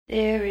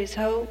There is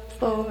hope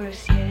for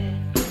us yet.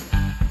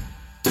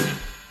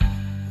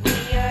 We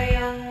are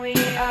young, we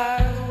are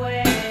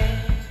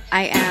wet.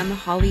 I am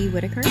Holly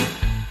Whitaker.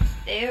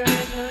 There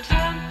is no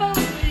time for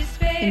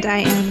despair. And I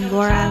am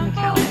Laura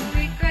McCallum.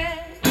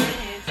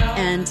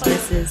 And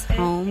this is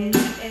Home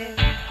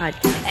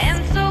Podcast.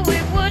 And so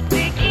it would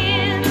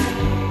begin.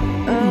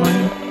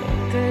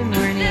 Good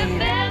morning.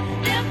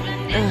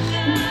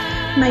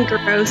 My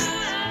gross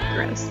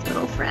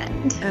little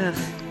friend. Ugh.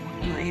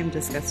 Well, I am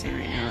disgusting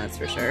right now, that's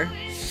for sure.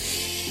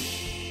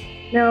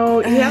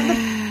 No, you have the.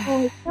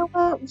 Oh, you know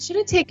what?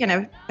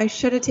 I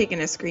should have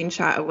taken a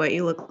screenshot of what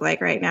you look like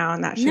right now,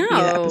 and that should be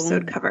the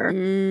episode cover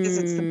because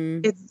it's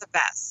the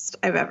best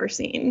I've ever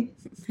seen.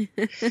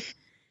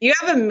 You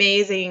have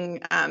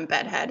amazing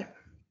bedhead.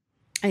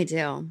 I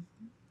do.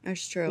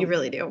 That's true. You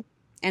really do.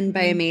 And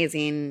by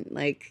amazing,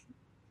 like,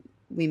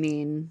 we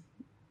mean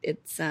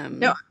it's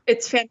No,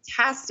 it's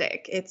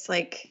fantastic. It's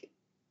like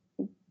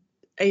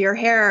your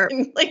hair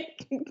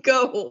like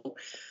go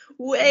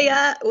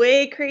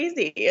way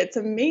crazy. It's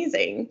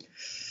amazing.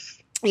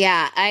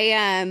 Yeah, I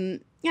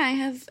don't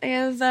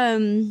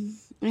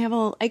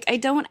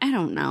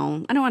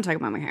know. I don't want to talk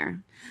about my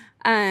hair.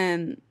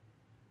 How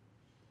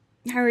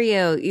are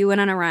you? You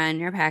went on a run.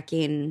 You're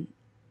packing.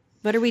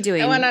 What are we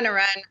doing? I went on a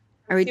run.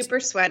 Are we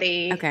super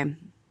sweaty? Okay.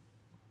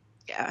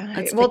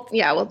 Yeah. We'll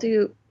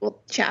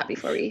chat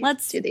before we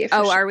do the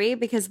official. Oh, are we?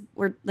 Because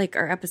we're like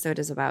our episode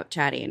is about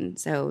chatting.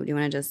 So do you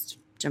want to just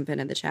jump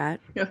into the chat?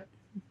 Yeah.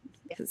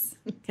 Because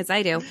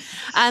I do.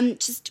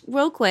 Just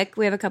real quick,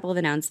 we have a couple of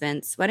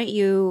announcements. Why don't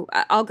you?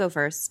 I'll go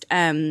first,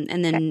 and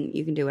then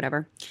you can do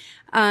whatever.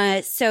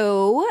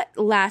 So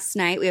last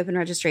night we opened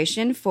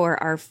registration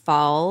for our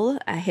fall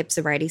Hip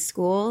Sobriety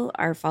School,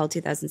 our fall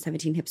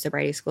 2017 Hip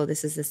Sobriety School.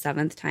 This is the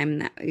 7th time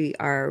that we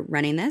are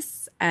running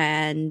this,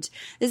 and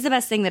this is the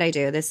best thing that I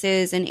do. This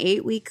is an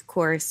 8-week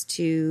course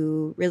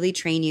to really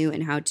train you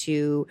in how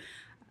to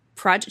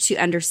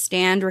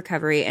understand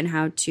recovery and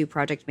how to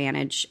project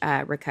manage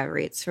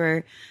recovery. It's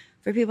for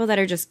people that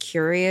are just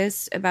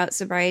curious about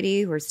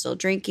sobriety, who are still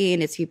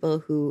drinking. It's people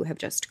who have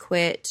just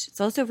quit. It's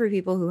also for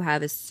people who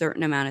have a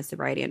certain amount of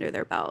sobriety under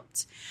their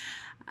belt.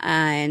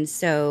 And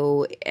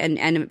so,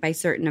 and by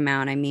certain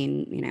amount, I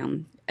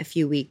mean, a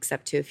few weeks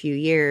up to a few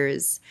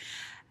years.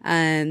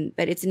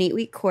 But it's an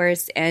 8-week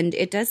course, and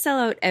it does sell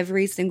out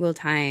every single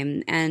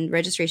time. And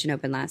registration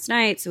opened last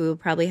night, so we will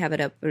probably have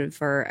it open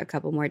for a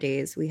couple more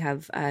days. We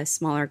have a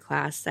smaller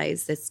class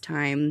size this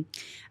time,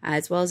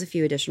 as well as a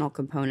few additional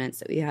components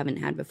that we haven't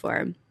had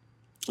before.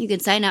 You can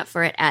sign up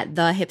for it at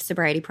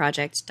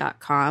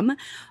thehipsobrietyproject.com,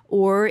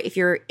 or if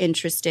you're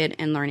interested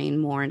in learning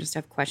more and just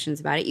have questions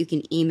about it, you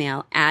can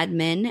email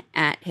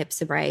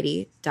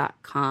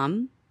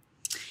admin@hipsobriety.com.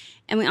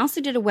 And we also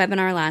did a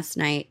webinar last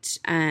night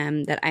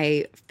that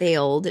I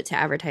failed to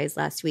advertise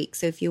last week.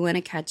 So if you want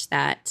to catch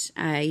that,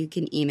 you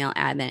can email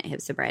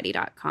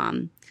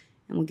admin@hipsobriety.com,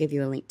 and we'll give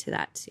you a link to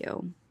that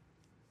too.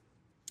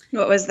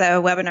 What was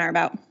the webinar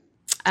about?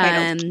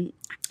 How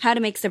to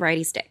make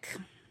sobriety stick.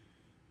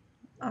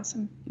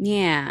 Awesome.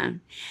 Yeah.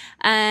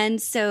 And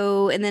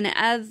then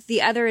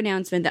the other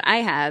announcement that I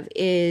have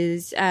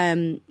is,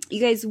 you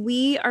guys,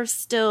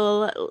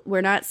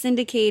 we're not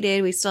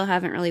syndicated. We still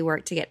haven't really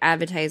worked to get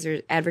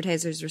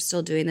advertisers. We're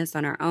still doing this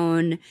on our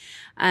own.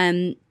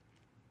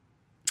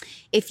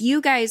 If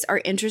you guys are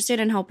interested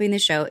in helping the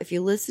show, if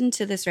you listen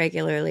to this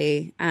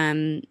regularly,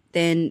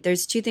 then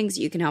there's 2 things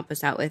that you can help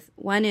us out with.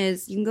 One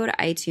is you can go to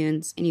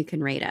iTunes and you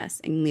can rate us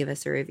and leave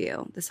us a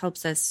review. This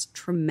helps us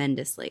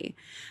tremendously.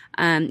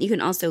 You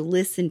can also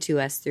listen to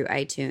us through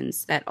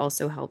iTunes. That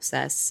also helps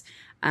us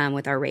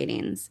with our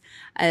ratings.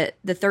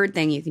 The third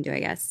thing you can do,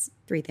 I guess,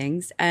 3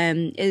 things,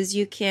 is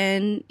you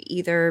can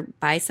either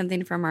buy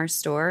something from our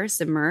store,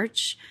 some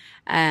merch,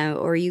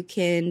 or you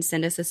can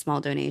send us a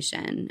small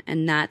donation,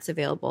 and that's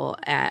available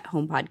at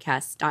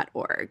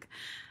homepodcast.org.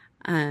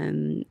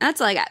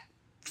 That's all I got.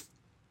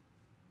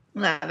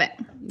 Love it.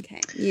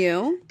 Okay.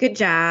 You? Good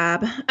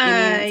job.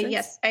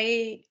 Yes,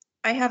 I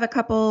have a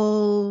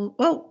couple,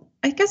 well,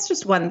 I guess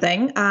just one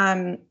thing.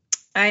 I'm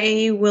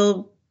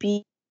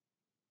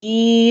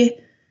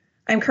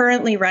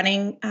currently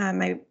running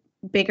my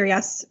Bigger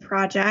Yes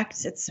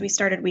project. We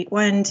started week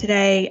 1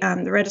 today.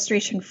 The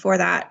registration for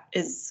that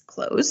is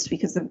closed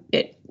because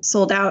it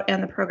sold out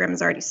and the program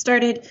has already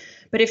started.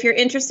 But if you're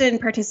interested in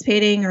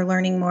participating or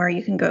learning more,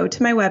 you can go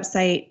to my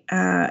website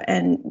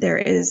and there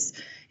is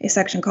a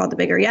section called the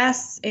Bigger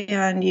Yes,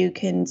 and you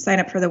can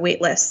sign up for the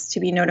wait list to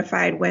be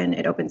notified when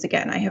it opens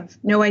again. I have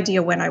no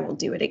idea when I will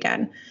do it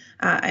again.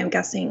 I'm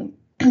guessing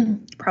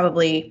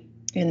probably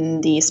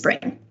in the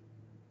spring.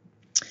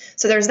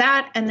 So there's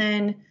that, and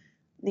then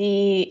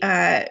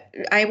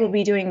I will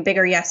be doing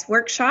Bigger Yes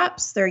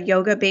workshops. They're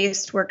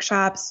yoga-based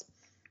workshops.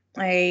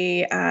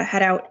 I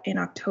head out in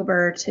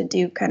October to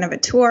do kind of a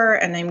tour,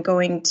 and I'm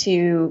going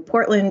to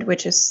Portland,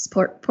 which is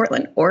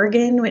Portland,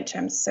 Oregon, which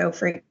I'm so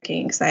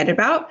freaking excited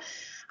about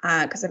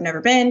because I've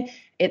never been.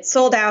 It's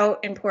sold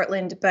out in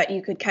Portland, but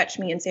you could catch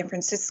me in San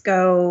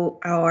Francisco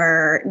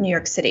or New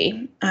York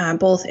City,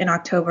 both in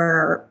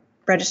October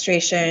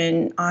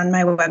registration on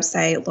my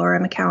website,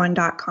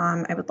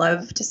 lauramccowan.com. I would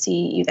love to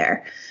see you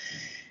there.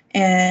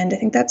 And I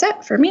think that's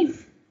it for me.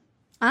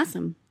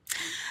 Awesome.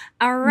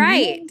 All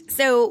right.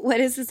 So what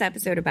is this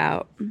episode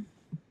about?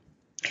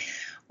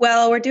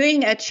 Well, we're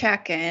doing a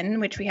check-in,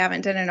 which we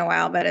haven't done in a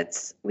while,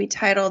 but we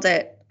titled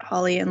it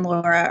Holly and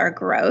Laura Are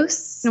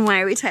Gross. And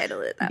why we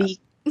titled it that?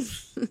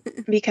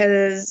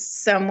 Because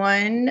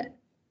someone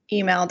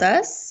emailed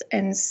us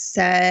and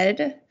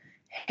said,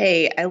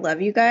 hey, I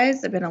love you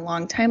guys. I've been a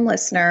long-time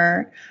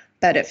listener,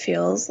 but it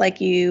feels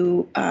like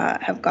you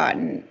have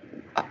gotten,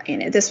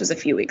 this was a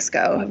few weeks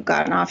ago, have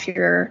gotten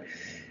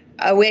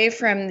away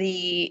from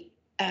the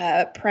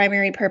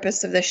primary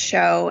purpose of the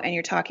show, and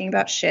you're talking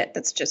about shit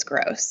that's just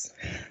gross.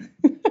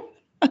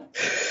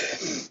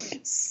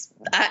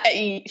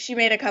 She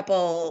made a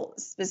couple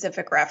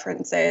specific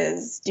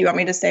references. Do you want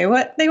me to say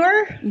what they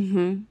were?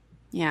 Mm-hmm.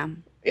 Yeah.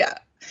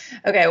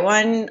 Okay.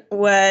 One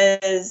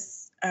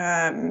was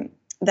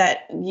that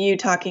you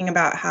talking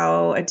about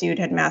how a dude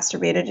had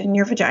masturbated in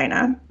your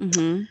vagina,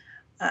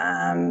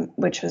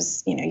 which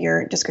was,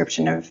 your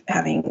description of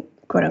having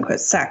quote unquote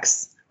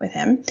sex with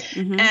him.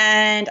 Mm-hmm.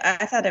 And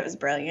I thought it was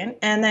brilliant.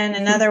 And then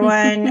another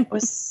one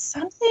was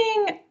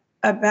something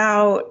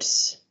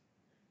about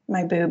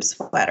my boobs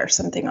wet or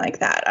something like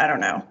that. I don't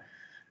know.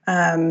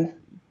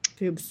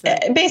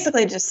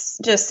 Basically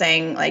just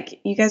saying like,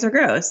 you guys are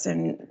gross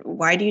and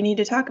why do you need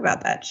to talk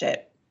about that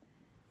shit?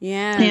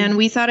 Yeah. And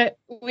we thought it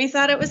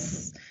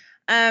was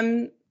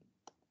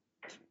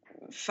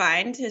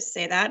fine to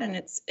say that, and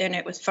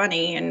it was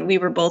funny, and we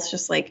were both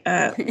just like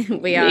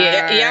we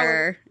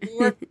are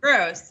we're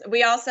gross.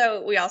 We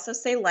also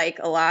say like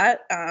a lot.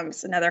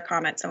 It's another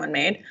comment someone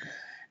made.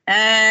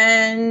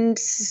 And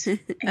it's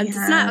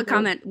not a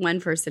comment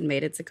one person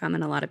made, it's a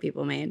comment a lot of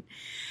people made.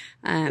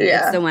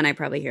 It's the one I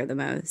probably hear the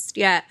most.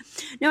 Yeah.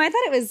 No, I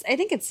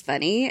think it's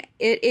funny.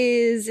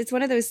 It's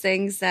one of those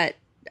things that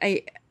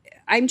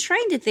I'm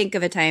trying to think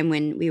of a time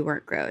when we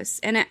weren't gross.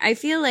 And I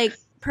feel like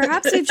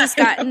perhaps we've just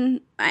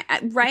gotten,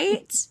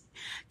 right?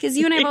 Because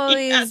you and I have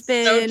always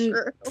been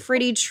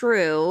pretty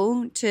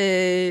true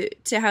to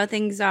how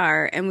things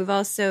are. And we've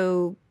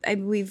also, I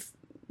don't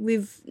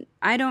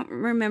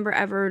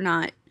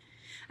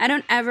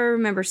ever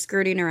remember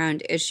skirting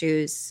around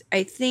issues.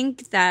 I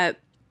think that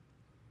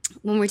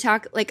when we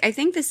talk, like, I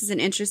think this is an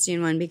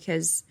interesting one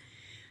because,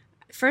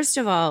 first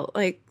of all,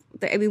 like,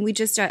 we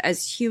just,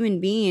 as human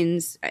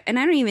beings, and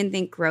I don't even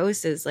think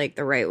gross is, like,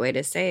 the right way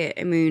to say it.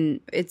 I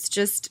mean, it's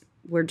just,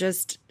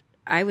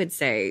 I would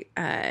say,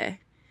 I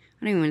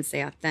don't even want to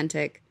say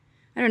authentic.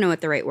 I don't know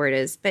what the right word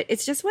is, but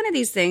it's just one of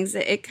these things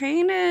that it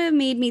kind of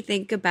made me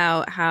think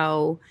about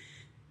how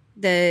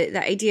the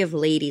idea of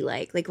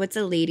ladylike, like what's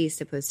a lady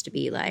supposed to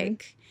be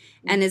like?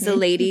 And is a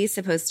lady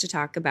supposed to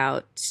talk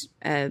about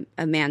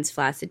a man's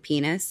flaccid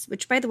penis,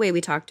 which, by the way, we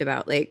talked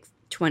about like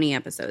 20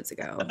 episodes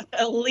ago.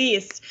 At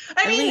least.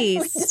 We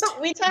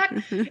talk.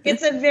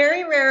 It's a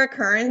very rare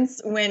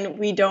occurrence when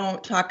we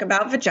don't talk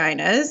about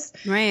vaginas.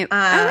 Right.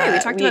 Right. We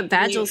talked about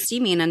vaginal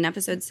steaming on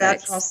episode 6.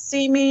 Vaginal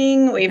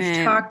steaming.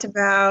 We've talked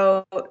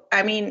about,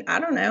 I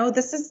don't know.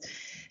 This is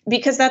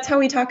because that's how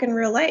we talk in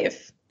real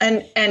life.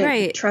 And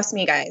right. Trust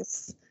me,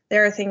 guys.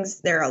 There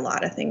are a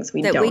lot of things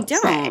we don't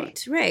say.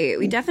 Right.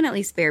 We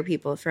definitely spare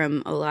people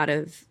from a lot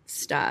of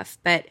stuff.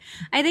 But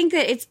I think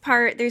that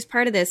there's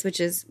part of this, which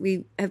is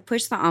we have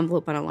pushed the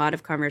envelope on a lot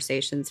of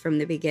conversations from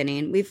the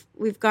beginning.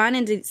 We've gone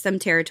into some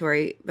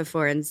territory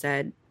before and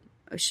said,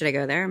 oh, should I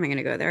go there? Am I going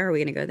to go there? Are we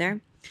going to go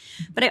there?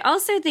 But I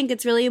also think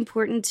it's really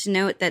important to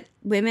note that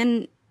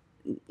women,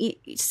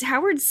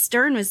 Howard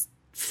Stern was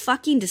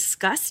fucking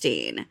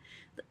disgusting.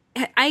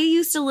 I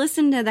used to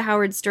listen to the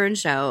Howard Stern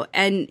show,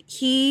 and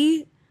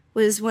he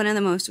was one of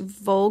the most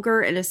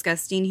vulgar and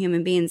disgusting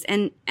human beings,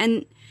 and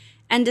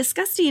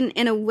disgusting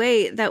in a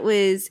way that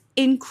was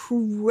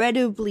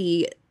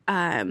incredibly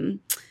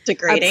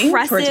degrading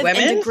towards women.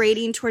 And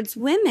degrading towards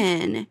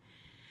women.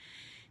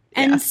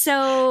 And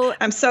so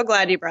I'm so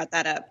glad you brought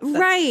that up.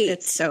 Right.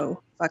 It's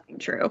so fucking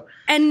true.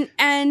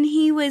 And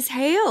he was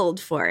hailed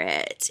for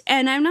it.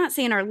 And I'm not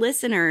saying our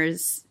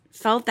listeners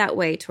felt that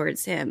way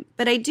towards him,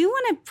 but I do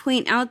want to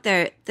point out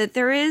that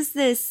there is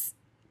this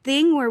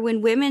thing where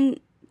when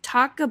women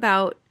talk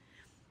about,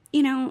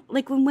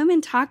 like when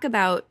women talk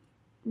about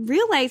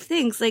real life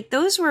things, like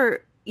those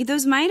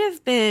might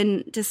have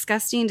been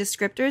disgusting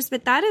descriptors,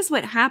 but that is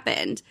what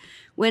happened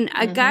when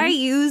a guy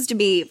used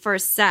me for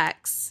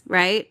sex,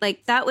 right?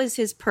 Like that was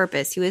his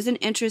purpose. He wasn't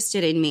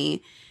interested in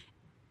me,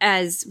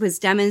 as was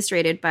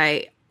demonstrated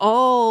by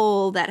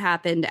all that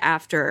happened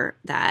after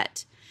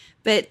that.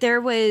 But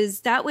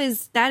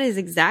that is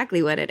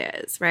exactly what it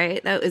is,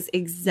 right? That was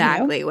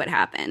exactly what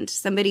happened.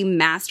 Somebody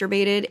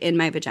masturbated in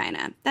my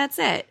vagina. That's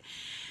it.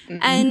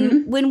 Mm-hmm.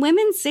 And when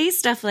women say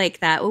stuff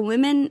like that, when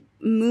women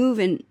move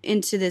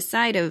into this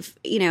side of,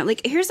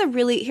 like here's a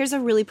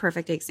really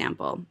perfect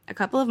example. A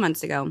couple of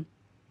months ago,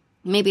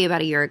 maybe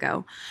about a year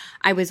ago,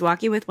 I was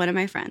walking with one of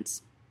my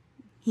friends.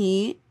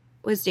 He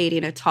was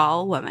dating a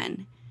tall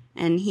woman,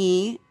 and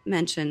he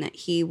mentioned that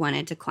he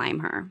wanted to climb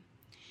her.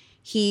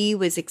 he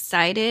was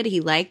excited.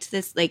 He liked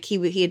this. Like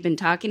he had been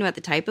talking about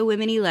the type of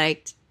women he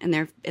liked and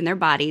their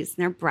bodies,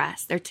 and their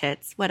breasts, their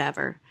tits,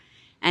 whatever.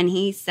 And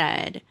he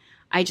said,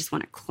 I just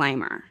want to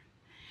climb her.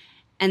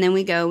 And then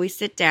we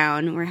sit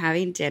down, we're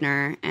having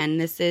dinner. And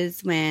this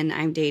is when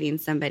I'm dating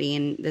somebody,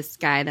 and this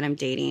guy that I'm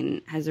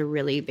dating has a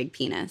really big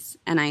penis.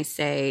 And I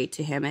say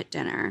to him at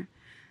dinner,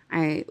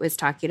 I was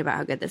talking about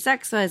how good the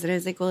sex was. And I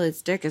was like, well,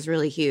 his dick is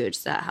really huge,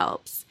 so that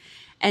helps.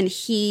 And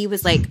he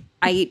was like,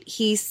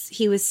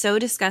 he was so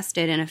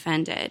disgusted and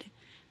offended,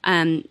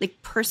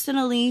 like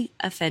personally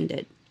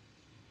offended.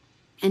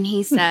 And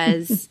he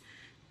says,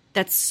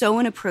 that's so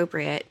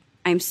inappropriate.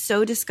 I'm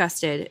so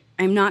disgusted.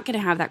 I'm not going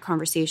to have that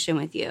conversation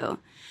with you.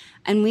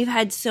 And we've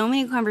had so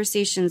many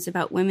conversations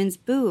about women's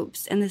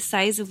boobs and the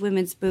size of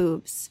women's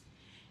boobs.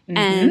 Mm-hmm.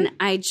 And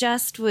I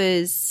just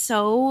was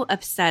so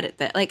upset at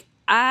that. Like,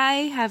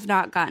 I have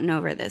not gotten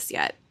over this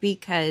yet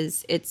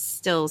because it's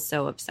still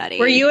so upsetting.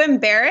 Were you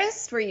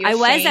embarrassed? Were you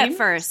ashamed? I was at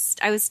first.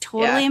 I was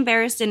totally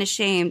embarrassed and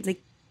ashamed.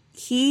 Like,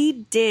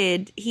 he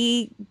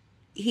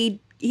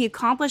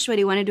accomplished what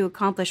he wanted to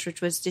accomplish,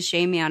 which was to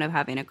shame me out of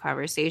having a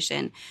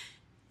conversation.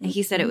 And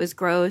he said it was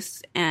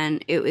gross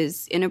and it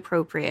was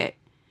inappropriate.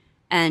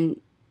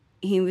 And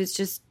he was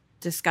just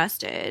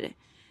disgusted.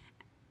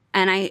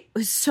 And I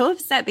was so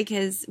upset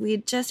because we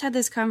had just had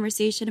this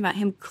conversation about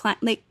him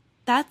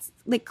that's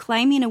like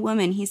climbing a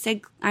woman. He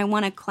said, I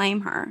want to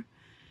climb her.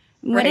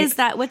 What is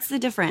that? What's the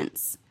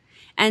difference?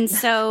 And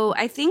so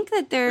I think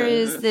that there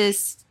is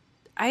this,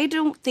 I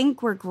don't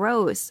think we're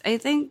gross. I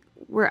think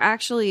we're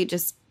actually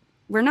just,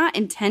 we're not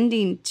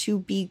intending to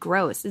be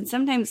gross. And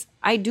sometimes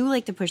I do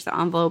like to push the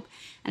envelope,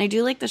 and I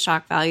do like the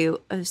shock value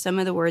of some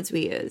of the words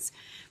we use.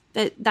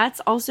 But that's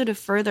also to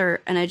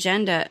further an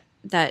agenda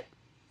that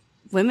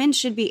women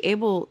should be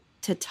able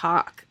to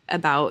talk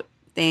about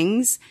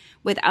things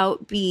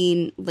without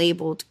being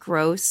labeled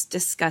gross,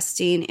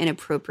 disgusting,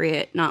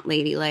 inappropriate, not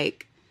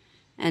ladylike,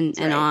 and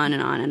on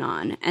and on and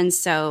on. And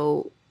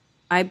so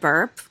I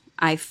burp,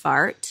 I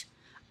fart,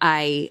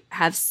 I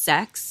have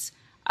sex,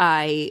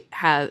 I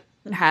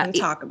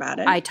talk about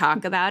it. I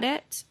talk about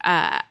it.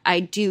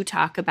 I do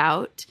talk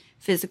about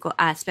physical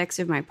aspects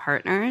of my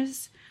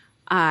partners.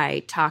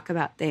 I talk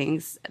about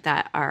things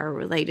that are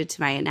related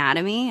to my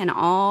anatomy and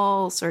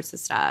all sorts of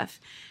stuff.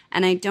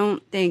 And I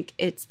don't think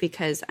it's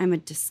because I'm a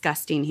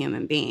disgusting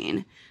human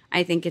being.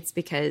 I think it's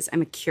because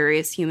I'm a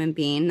curious human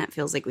being that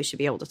feels like we should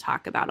be able to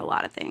talk about a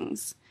lot of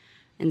things.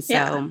 And so...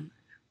 Yeah.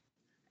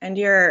 And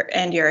you're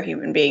a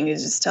human being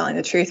who's just telling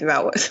the truth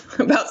about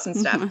some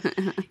stuff.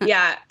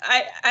 Yeah,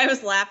 I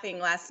was laughing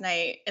last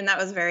night, and that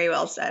was very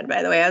well said,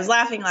 by the way. I was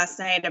laughing last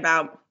night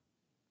about,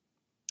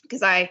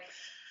 because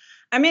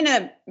I'm in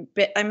a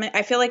bit,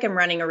 I feel like I'm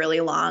running a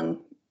really long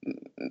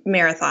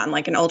marathon,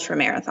 like an ultra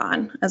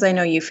marathon, as I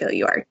know you feel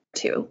you are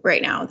too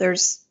right now.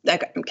 There's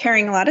like, I'm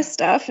carrying a lot of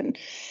stuff, and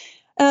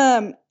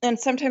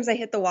sometimes I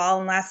hit the wall.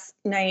 And last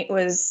night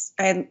was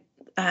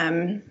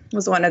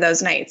one of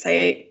those nights.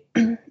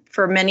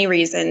 For many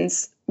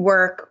reasons,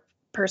 work,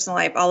 personal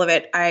life, all of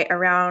it.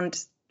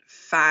 Around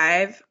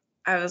 5,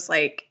 I was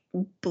like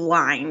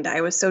blind.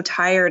 I was so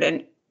tired,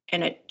 and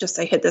I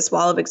hit this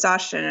wall of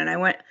exhaustion. And I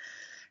went,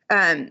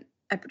 I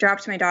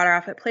dropped my daughter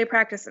off at play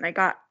practice, and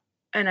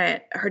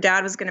her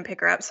dad was going to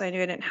pick her up, so I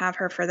knew I didn't have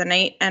her for the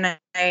night. And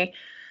I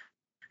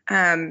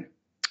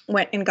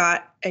went and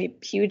got a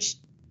huge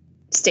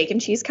steak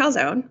and cheese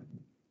calzone,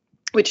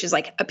 which is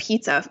like a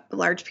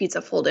large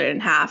pizza folded in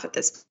half at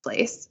this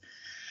place.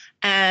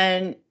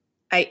 And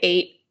I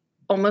ate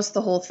almost the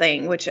whole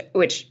thing, which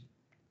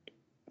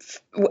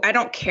I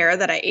don't care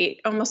that I ate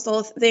almost the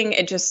whole thing.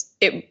 It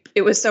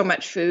was so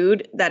much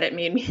food that it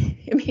made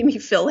me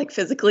feel like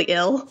physically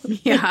ill.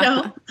 Yeah. You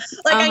know?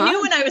 Like I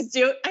knew when I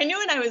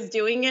was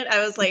doing it,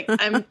 I was like,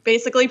 I'm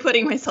basically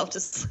putting myself to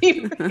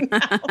sleep right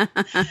now.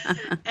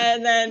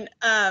 And then,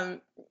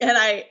 and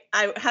I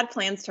had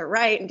plans to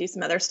write and do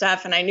some other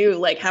stuff. And I knew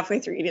like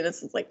halfway through eating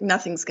this, is like,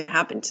 nothing's going to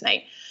happen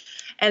tonight.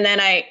 And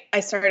then I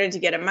started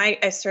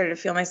to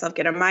feel myself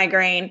get a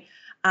migraine.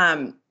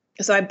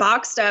 So I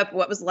boxed up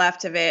what was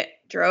left of it,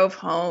 drove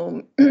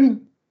home.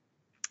 And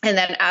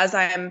then as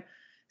I'm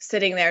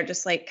sitting there,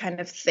 just like kind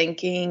of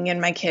thinking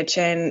in my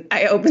kitchen,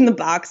 I open the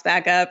box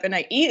back up and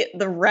I eat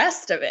the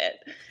rest of it.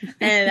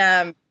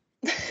 And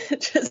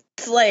just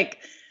like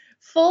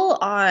full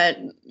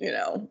on,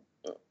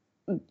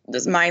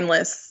 just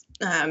mindless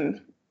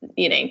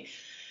eating.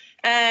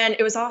 And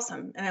it was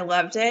awesome. And I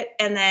loved it.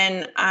 And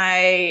then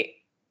I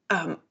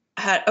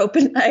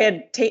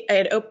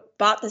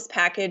bought this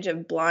package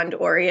of blonde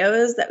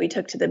Oreos that we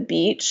took to the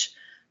beach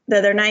the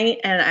other night,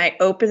 and I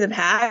opened the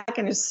pack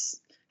and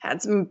just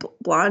had some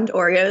blonde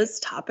Oreos,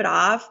 top it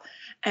off,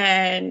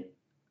 and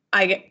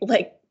I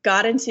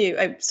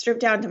stripped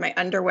down to my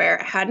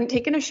underwear. I hadn't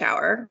taken a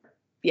shower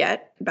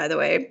yet, by the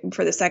way,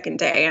 for the second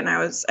day, and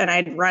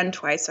I'd run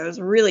twice, so I was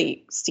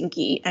really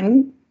stinky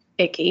and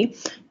icky,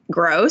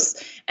 gross,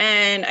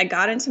 and I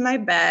got into my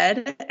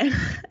bed, and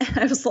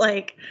I was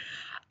like,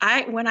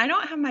 when I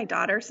don't have my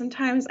daughter,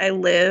 sometimes I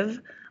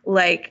live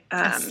like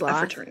a sloth.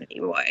 fraternity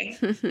boy.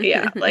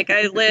 Yeah, like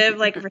I live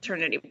like a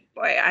fraternity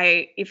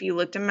boy. If you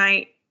looked in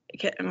my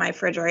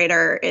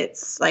refrigerator,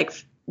 it's like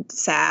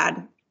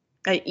sad.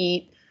 I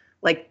eat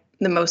like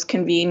the most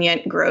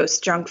convenient, gross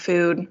junk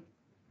food.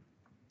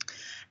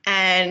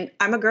 And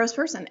I'm a gross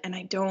person and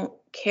I don't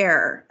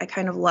care. I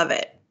kind of love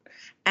it.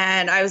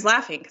 And I was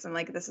laughing because I'm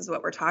like, this is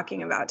what we're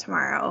talking about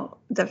tomorrow.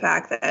 The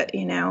fact that,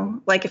 you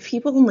know, like if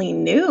people only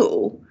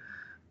knew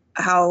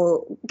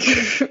how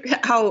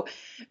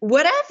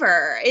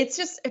whatever, it's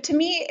just, to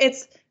me,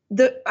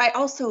 I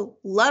also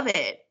love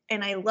it.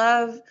 And I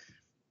love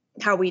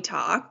how we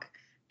talk.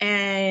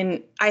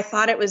 And I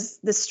thought it was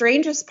the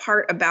strangest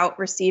part about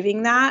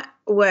receiving that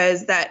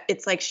was that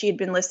it's like she had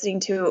been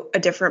listening to a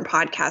different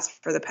podcast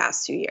for the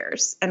past 2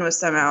 years and was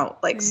somehow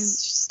like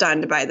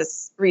stunned by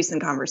this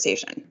recent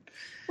conversation.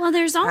 Well,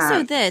 there's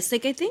also this,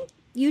 like, I think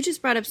you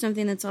just brought up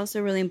something that's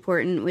also really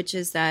important, which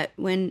is that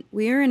when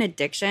we're in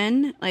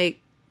addiction,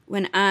 like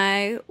when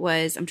I'm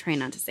trying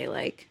not to say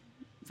like,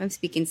 if I'm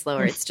speaking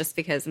slower, it's just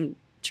because I'm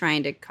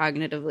trying to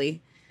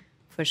cognitively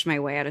push my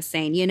way out of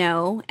saying, you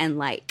know, and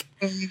like,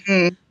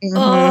 anyway.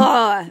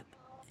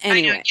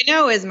 I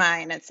know, is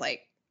mine. It's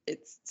like,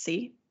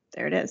 see,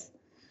 there it is.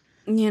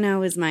 You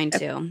know, is mine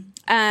too.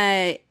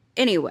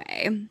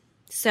 Anyway,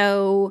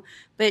 so,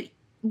 but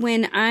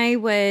when I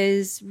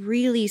was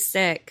really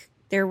sick,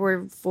 there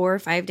were 4 or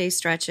 5 day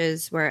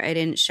stretches where I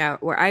didn't shower,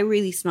 where I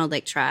really smelled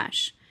like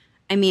trash.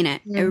 I mean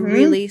it. I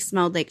really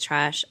smelled like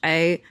trash.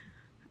 I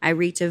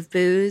reeked of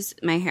booze.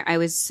 My hair, I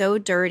was so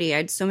dirty. I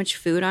had so much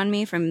food on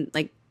me from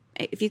like,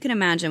 if you can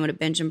imagine what a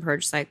binge and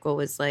purge cycle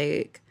was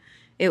like,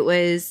 it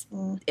was,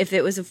 if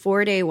it was a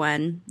 4-day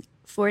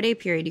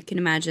period, you can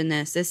imagine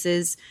this. This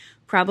is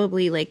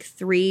probably like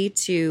 3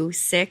 to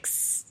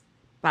 6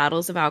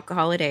 bottles of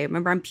alcohol a day.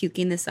 Remember, I'm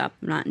puking this up.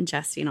 I'm not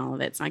ingesting all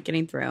of it. It's not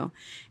getting through.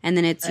 And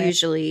then it's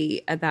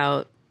usually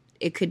about,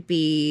 it could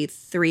be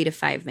 3 to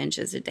 5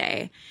 binges a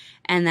day.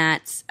 And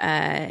that's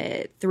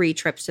 3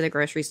 trips to the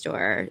grocery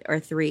store or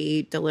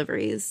 3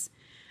 deliveries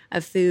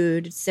of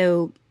food.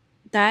 So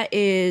that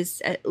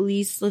is at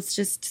least, let's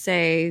just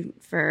say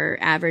for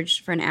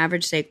an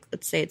average sake,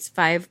 let's say it's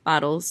 5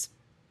 bottles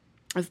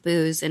of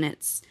booze and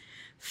it's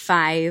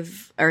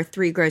 5 or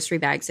 3 grocery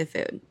bags of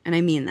food. And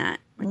I mean that.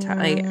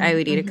 I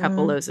would eat a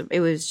couple loaves of, it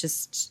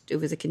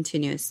was a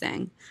continuous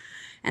thing.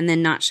 And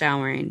then not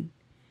showering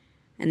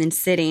and then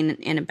sitting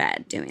in a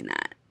bed doing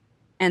that.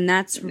 And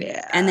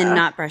and then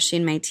not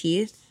brushing my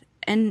teeth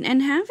and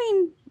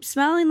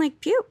smelling like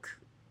puke.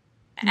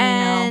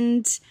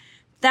 And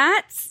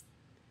that's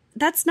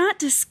not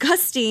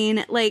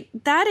disgusting. Like,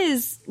 that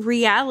is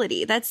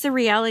reality. That's the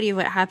reality of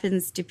what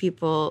happens to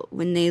people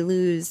when they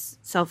lose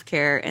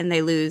self-care and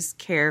they lose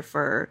care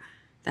for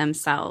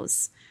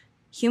themselves.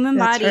 Human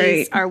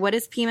bodies are, what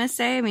does Pima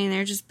say? I mean,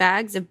 they're just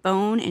bags of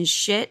bone and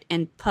shit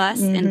and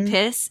pus and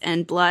piss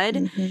and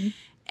blood.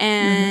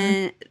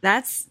 And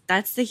that's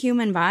the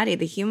human body.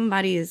 The human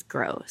body is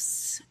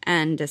gross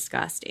and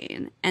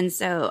disgusting. And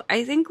so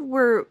I think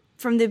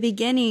from the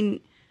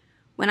beginning,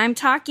 when I'm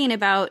talking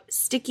about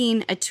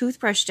sticking a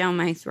toothbrush down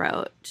my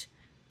throat,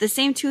 the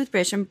same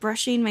toothbrush I'm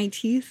brushing my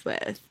teeth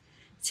with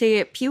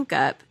to puke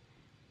up,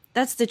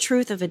 that's the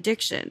truth of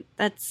addiction.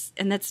 That's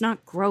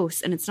not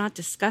gross and it's not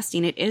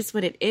disgusting. It is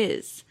what it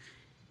is.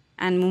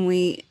 And when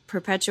we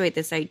perpetuate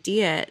this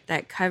idea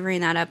that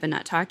covering that up and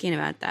not talking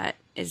about that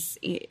is,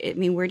 I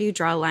mean, where do you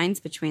draw lines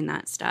between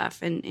that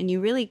stuff? And you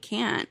really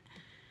can't.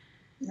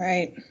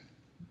 Right.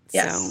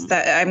 Yes. So,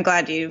 I'm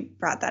glad you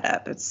brought that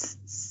up.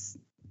 It's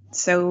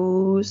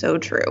so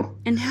true.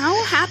 And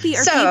how happy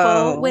are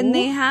people when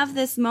they have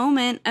this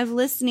moment of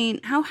listening?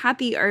 How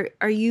happy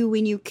are you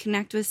when you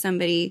connect with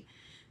somebody?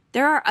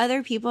 There are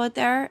other people out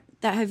there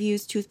that have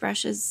used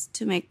toothbrushes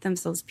to make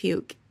themselves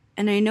puke.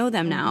 And I know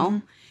them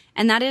now.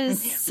 And that is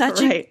such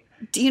do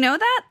you know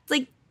that?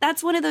 Like,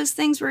 that's one of those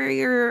things where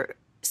you're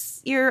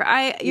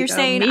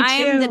saying, I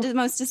am the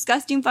most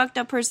disgusting, fucked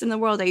up person in the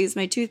world. I use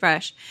my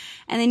toothbrush.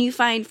 And then you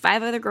find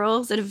 5 other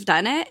girls that have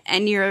done it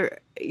and you're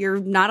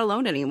not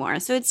alone anymore.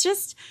 So it's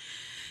just,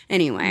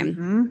 anyway.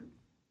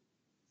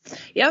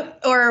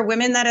 Yep. Or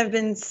women that have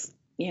been,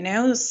 you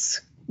know,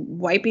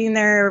 wiping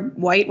their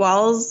white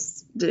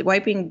walls,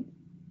 wiping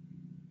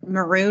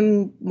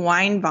maroon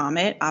wine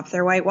vomit off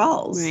their white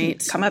walls.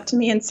 Right. Come up to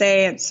me and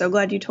say, I'm so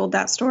glad you told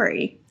that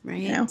story.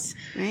 Right. You know?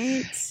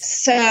 Right.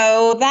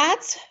 So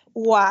that's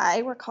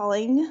why we're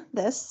calling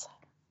this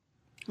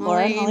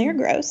Laura and Holly are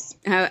gross.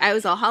 I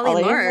was all Holly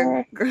and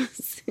Laura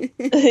gross.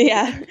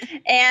 Yeah.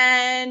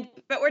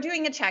 But we're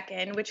doing a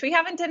check-in, which we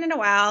haven't done in a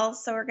while.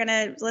 So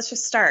let's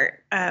just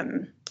start.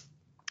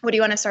 What do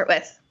you want to start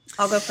with?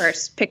 I'll go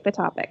first. Pick the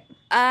topic.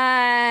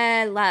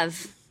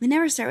 Love. We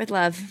never start with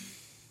love.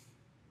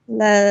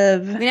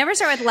 Love. We never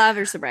start with love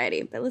or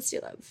sobriety, but let's do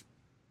love.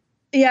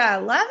 Yeah,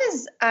 love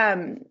is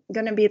going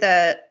to be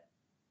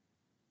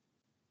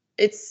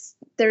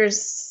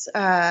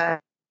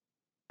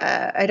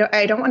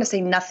I don't want to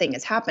say nothing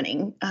is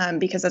happening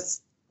because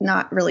that's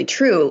not really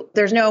true.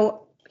 There's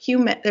no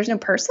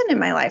person in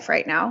my life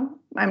right now.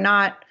 I'm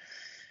not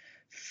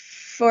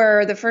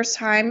for the first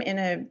time in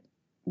a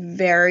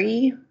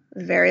very,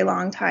 very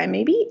long time,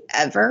 maybe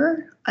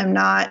ever, I'm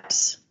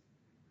not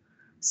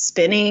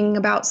spinning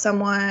about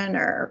someone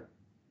or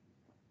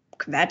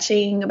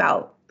kvetching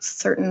about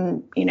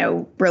certain,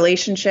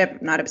 relationship.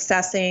 I'm not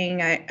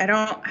obsessing. I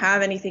don't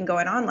have anything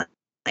going on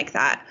like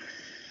that.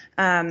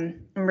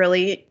 I'm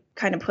really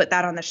kind of put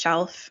that on the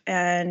shelf,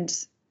 and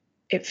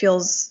it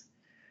feels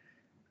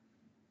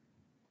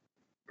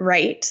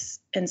right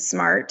and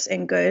smart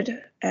and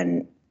good,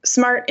 and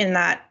smart in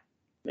that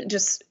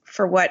just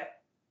for what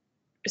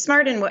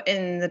smart in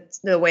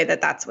the way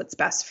that that's what's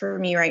best for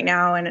me right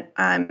now. And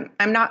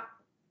I'm not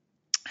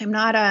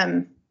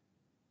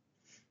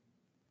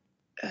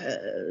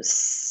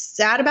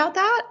sad about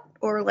that,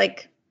 or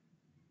like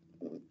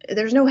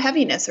there's no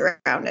heaviness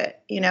around it,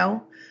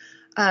 and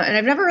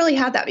I've never really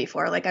had that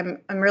before. Like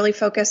I'm really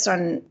focused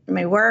on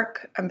my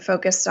work. I'm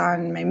focused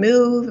on my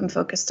move. I'm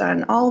focused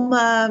on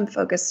Alma. I'm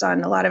focused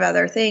on a lot of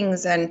other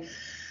things. And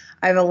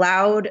I've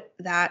allowed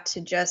that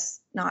to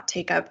just not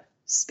take up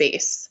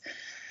space.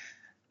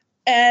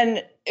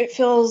 And it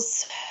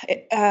feels,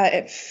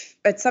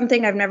 it's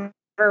something I've never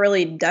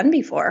really done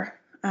before.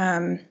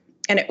 And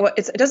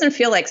it doesn't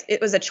feel like it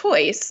was a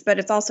choice, but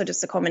it's also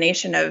just a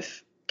culmination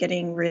of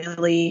getting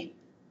really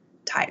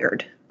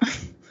tired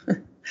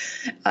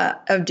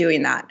of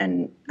doing that,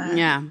 and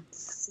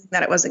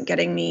that it wasn't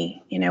getting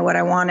me, what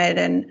I wanted,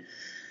 and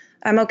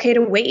I'm okay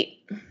to wait.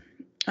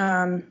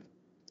 I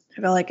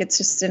feel like it's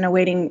just in a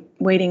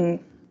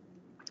waiting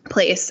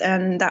place,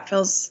 and that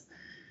feels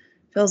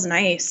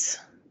nice,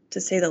 to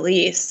say the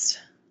least.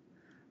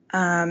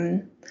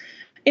 A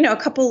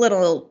couple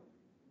little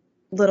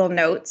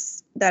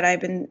notes that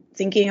I've been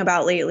thinking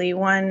about lately.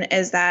 One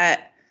is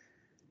that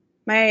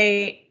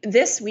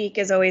this week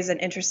is always an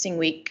interesting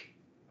week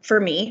for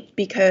me,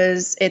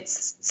 because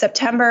it's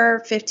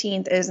September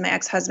 15th is my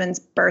ex-husband's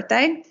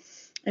birthday,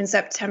 and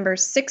September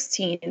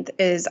 16th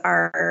is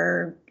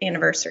our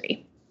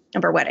anniversary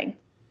of our wedding.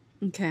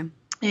 Okay.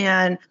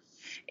 And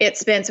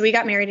so we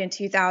got married in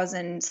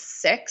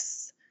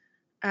 2006.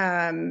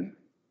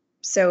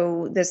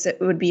 So it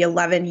would be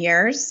 11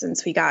 years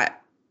since we got,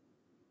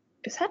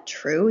 is that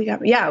true? We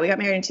got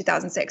married in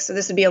 2006. So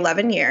this would be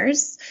 11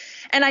 years.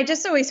 And I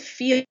just always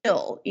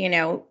feel,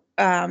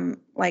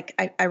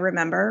 like I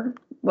remember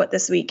what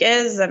this week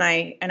is, and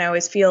I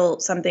always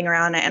feel something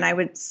around it. And I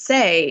would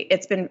say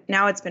it's been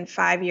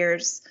 5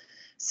 years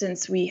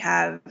since we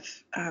have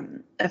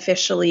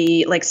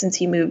officially, like, since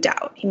he moved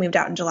out. He moved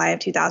out in July of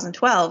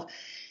 2012.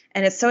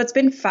 And it's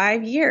been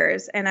 5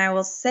 years. And I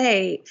will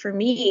say, for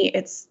me,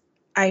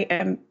 I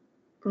am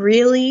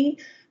really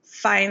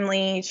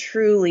finally,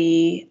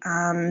 truly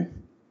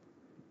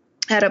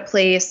at a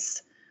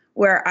place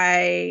where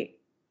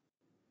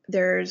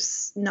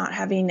there's not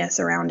heaviness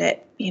around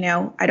it.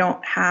 I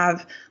don't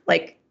have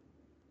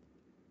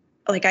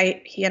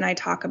he and I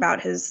talk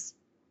about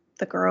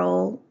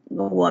the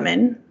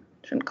woman,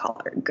 shouldn't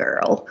call her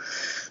girl,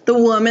 the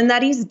woman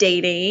that he's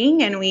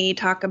dating. And we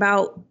talk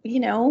about, he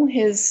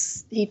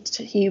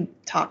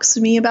talks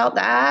to me about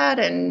that,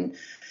 and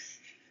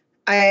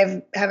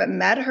I haven't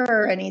met her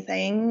or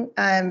anything.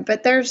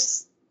 But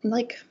there's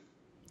you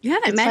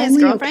haven't met his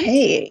girlfriend?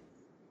 Okay.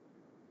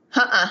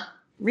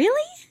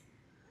 Really?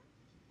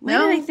 Why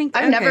No, did I think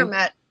I've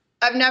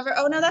never,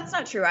 oh no, that's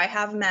not true. I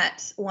have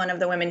met one of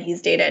the women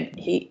he's dated.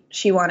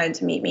 She wanted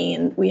to meet me,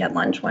 and we had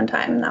lunch one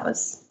time, and that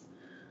was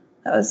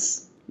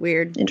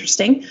weird.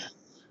 Interesting.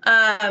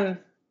 But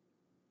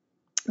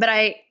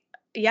I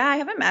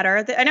haven't met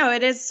her. I know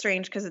it is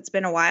strange because it's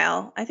been a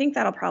while. I think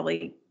that'll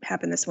probably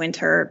happen this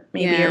winter,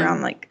 maybe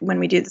around like when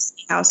we do the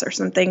ski house or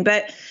something.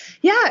 But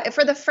yeah,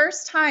 for the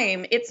first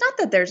time, it's not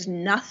that there's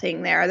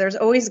nothing there. There's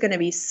always going to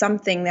be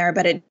something there,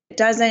 but it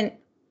doesn't,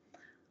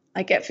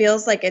 it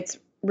feels like it's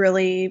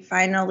really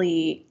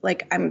finally,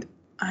 like I'm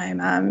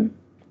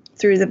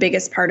through the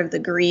biggest part of the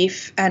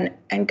grief, and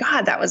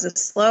God, that was a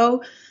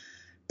slow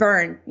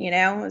burn,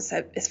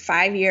 it's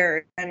 5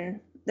 years, and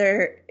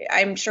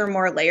I'm sure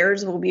more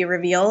layers will be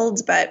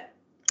revealed, but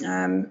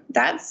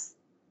that's,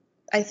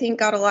 I think,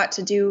 got a lot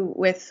to do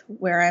with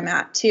where I'm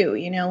at too.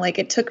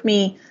 It took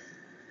me,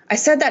 I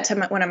said that to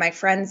one of my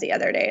friends the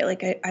other day,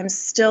 I'm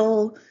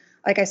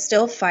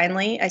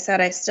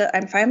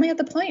finally at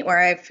the point where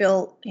I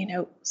feel,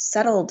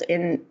 settled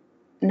in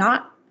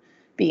not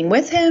being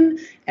with him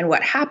and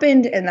what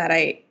happened, and that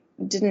I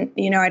didn't,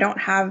 I don't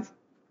have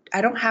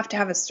to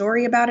have a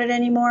story about it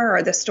anymore,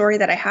 or the story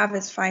that I have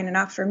is fine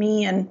enough for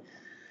me. And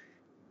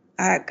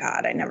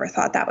God, I never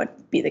thought that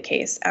would be the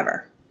case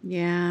ever.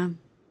 Yeah.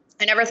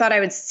 I never thought I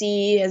would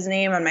see his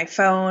name on my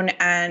phone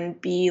and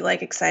be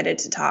excited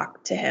to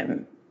talk to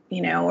him,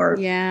 or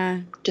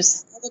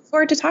just look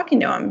forward to talking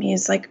to him.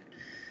 He's a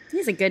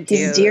good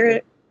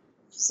dude.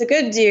 He's a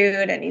good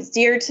dude, and he's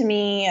dear to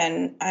me.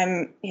 And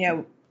I'm,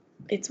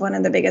 it's one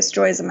of the biggest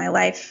joys of my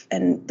life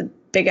and the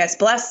biggest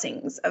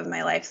blessings of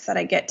my life that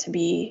I get to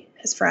be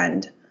his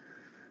friend.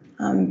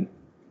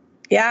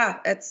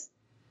 It's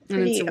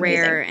pretty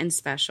rare amazing. and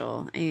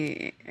special.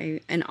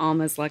 And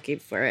Alma's lucky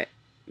for it,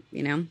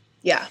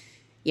 Yeah.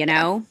 you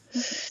know?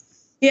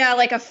 Yeah,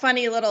 like a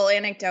funny little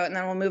anecdote, and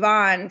then we'll move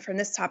on from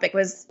this topic,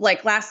 was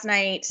like last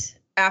night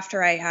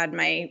after I had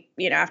my,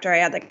 after I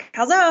had the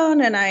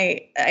calzone and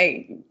I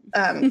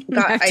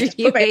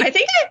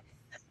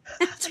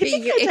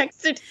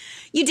texted.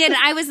 You did.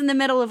 I was in the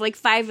middle of like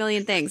 5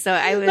 million things. So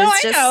I was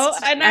I know.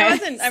 And I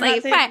wasn't, I'm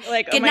like, not saying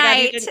like, oh good my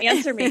night. God, you didn't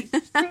answer me.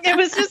 It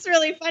was just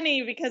really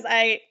funny because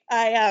I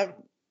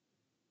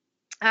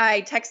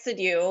texted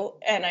you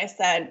and I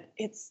said,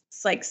 it's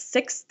like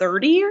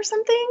 6:30 or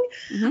something.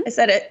 Mm-hmm. I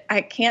said,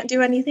 I can't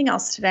do anything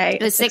else today.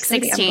 It was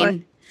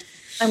 6:16.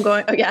 I'm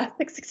going,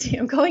 6:16.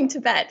 I'm going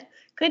to bed.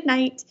 Good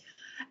night.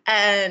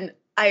 And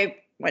I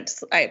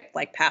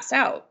like passed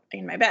out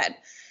in my bed.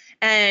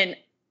 And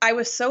I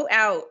was so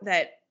out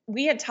that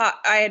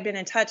I had been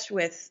in touch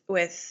with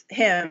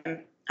him.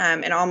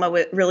 And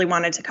Alma really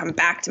wanted to come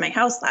back to my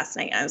house last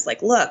night. I was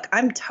like, look,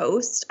 I'm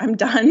toast. I'm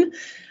done.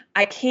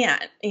 I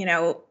can't,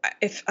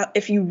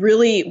 if she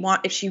really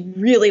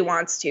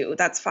wants to,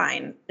 that's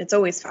fine. It's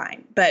always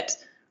fine. But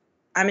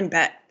I'm in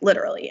bed,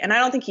 literally. And I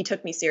don't think he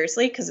took me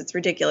seriously because it's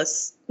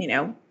ridiculous,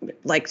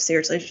 like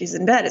seriously, she's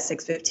in bed at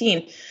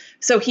 6:15.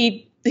 So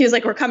he was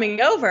like, we're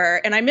coming over.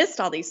 And I missed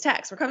all these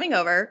texts. We're coming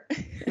over.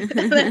 And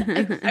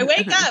then I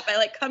wake up, I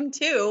like come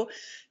to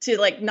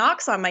like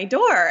knocks on my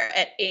door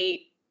at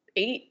 8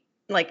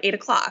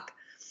 o'clock.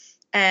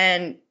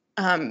 And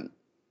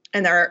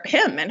they're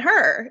him and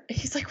her.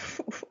 He's like,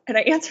 and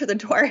I answer the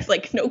door. I have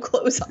like no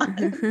clothes on.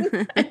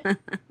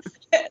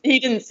 He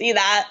didn't see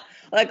that,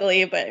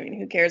 luckily, but I mean,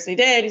 who cares if he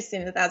did? He's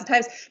seen it 1,000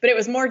 times. But it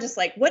was more just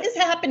like, what is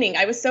happening?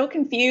 I was so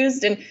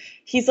confused. And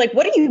he's like,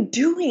 what are you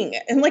doing?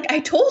 And like, I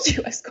told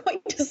you I was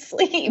going to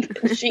sleep.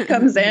 And she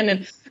comes in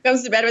and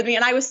goes to bed with me.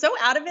 And I was so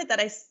out of it that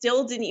I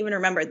still didn't even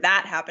remember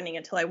that happening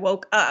until I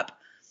woke up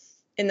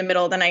in the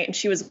middle of the night and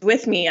she was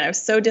with me. And I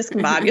was so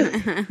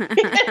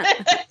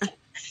discombobulated.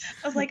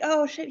 I was like,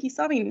 oh shit, he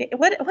saw me.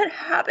 What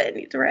happened?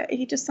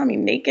 He just saw me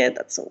naked.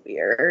 That's so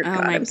weird. Oh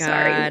God, my I'm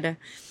sorry. God.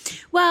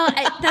 Well,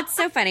 that's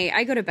so funny.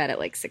 I go to bed at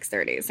like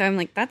 6:30. So I'm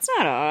like, that's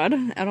not odd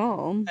at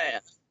all.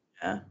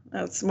 Yeah.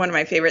 That's one of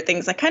my favorite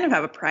things. I kind of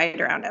have a pride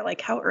around it.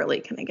 Like, how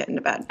early can I get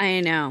into bed? I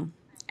know.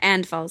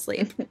 And fall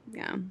asleep.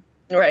 Yeah.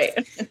 Right.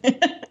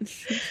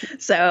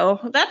 So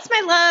that's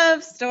my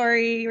love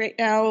story right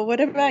now.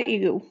 What about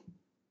you?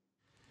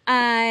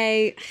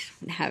 I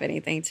don't have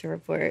anything to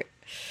report.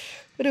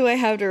 What do I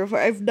have to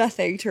report? I have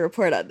nothing to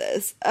report on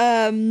this.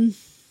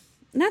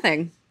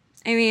 Nothing.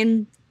 I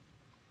mean,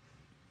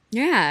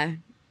 yeah,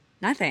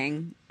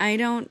 nothing. I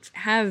don't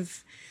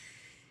have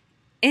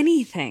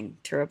anything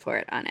to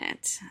report on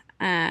it.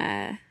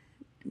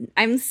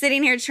 I'm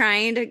sitting here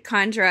trying to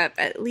conjure up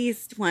at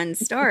least one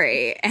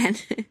story,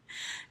 and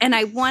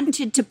I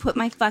wanted to put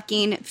my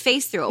fucking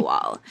face through a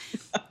wall.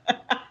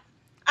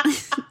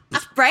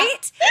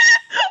 Right?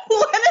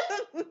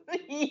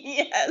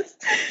 Yes.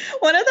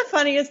 One of the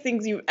funniest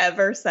things you've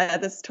ever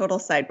said, this total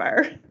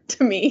sidebar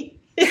to me,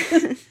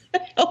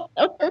 I'll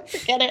never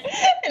forget it.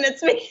 And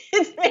it's made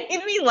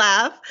me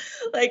laugh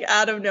like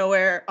out of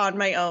nowhere on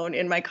my own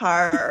in my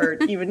car or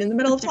even in the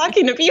middle of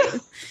talking to people.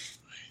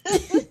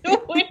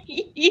 When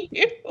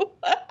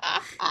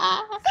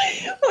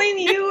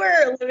you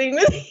were living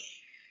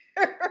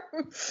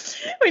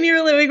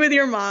with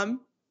your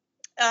mom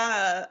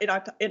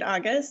in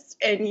August,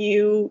 and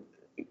you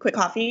quit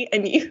coffee,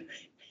 and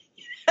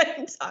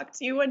I talked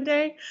to you one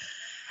day,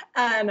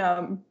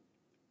 and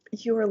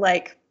you were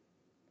like,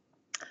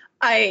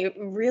 I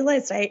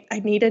realized I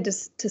needed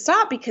to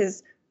stop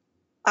because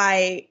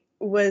I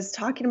was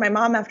talking to my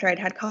mom after I'd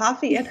had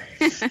coffee, and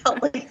I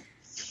felt like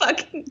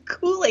fucking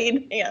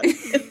Kool-Aid man.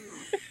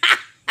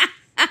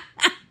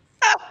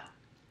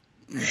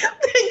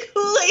 The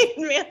Kool-Aid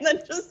man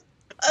that just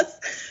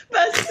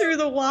bust through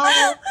the wall.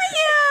 Yeah.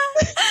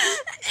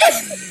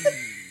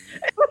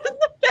 It was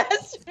the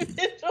best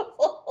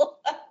visual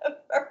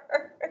ever.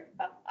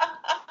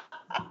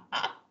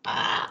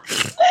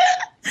 It's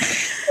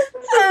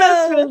the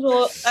best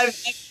visual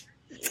I've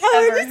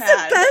ever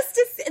had.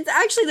 It's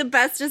actually the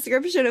best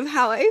description of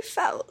how I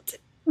felt.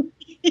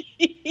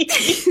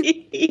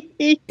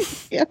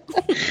 Yeah.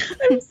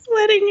 I'm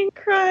sweating and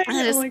crying.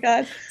 Oh my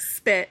God.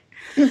 Spit.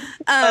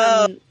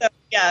 Yeah.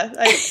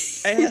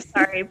 I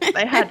sorry,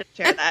 I had to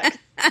share that.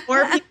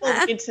 More people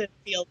need to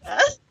feel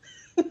that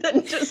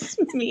than just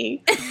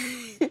me.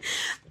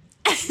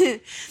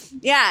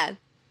 Yeah.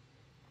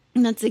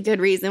 And that's a good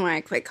reason why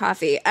I quit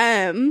coffee.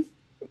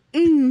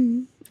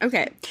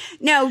 Okay.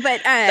 No,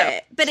 but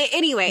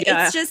anyway,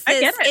 yeah, it's just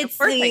this, it's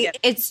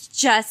it's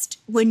just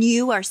when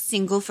you are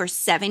single for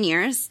 7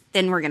 years,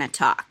 then we're going to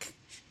talk.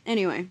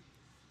 Anyway.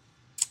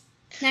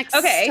 Next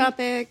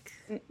topic.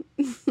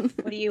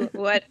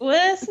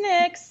 What's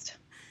next?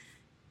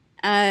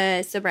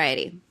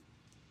 Sobriety.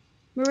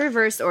 We're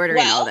reverse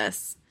ordering all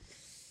this.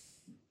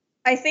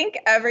 I think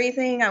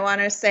everything I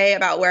want to say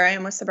about where I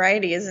am with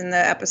sobriety is in the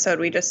episode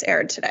we just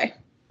aired today.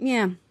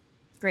 Yeah.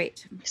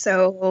 Great.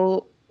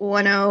 So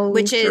 103.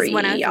 Which is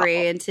 103, y'all.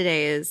 And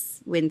today is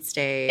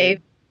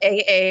Wednesday.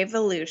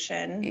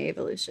 A-Evolution.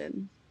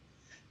 A-Evolution.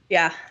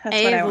 Yeah,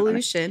 that's what I want.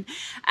 Evolution.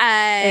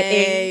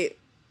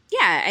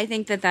 Yeah, I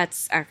think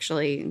that's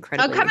actually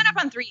incredible. Coming up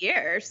on 3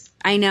 years.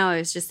 I know. I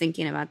was just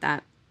thinking about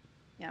that.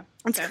 Yeah.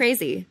 It's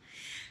crazy.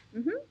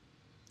 Mm-hmm.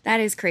 That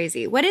is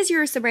crazy. What is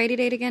your sobriety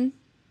date again?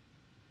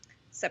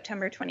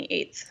 September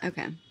 28th.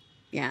 Okay.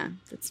 Yeah,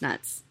 that's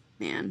nuts,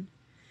 man.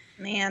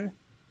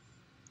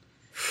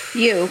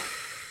 You.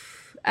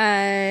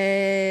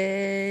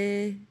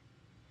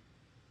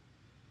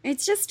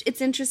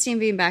 It's interesting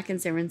being back in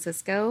San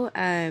Francisco.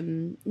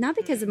 Not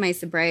because of my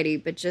sobriety,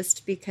 but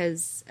just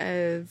because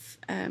of,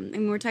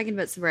 we're talking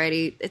about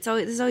sobriety. This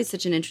is always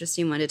such an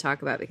interesting one to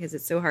talk about because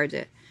it's so hard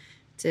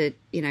to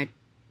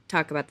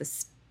talk about the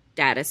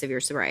status of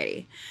your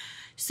sobriety.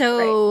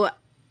 So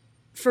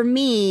for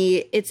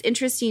me, it's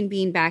interesting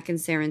being back in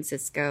San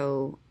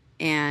Francisco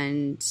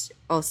and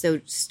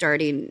also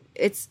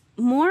it's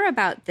more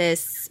about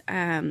this,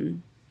 I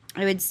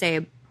would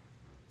say,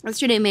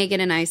 yesterday,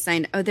 Megan and I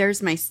signed. Oh,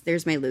 there's my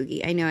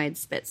loogie. I know I'd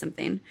spit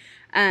something.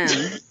 You're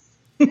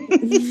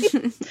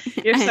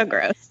so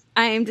gross.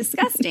 I am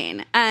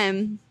disgusting.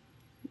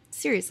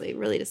 Seriously,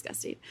 really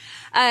disgusting.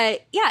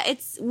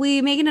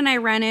 Megan and I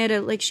rented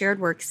a shared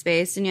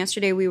workspace, and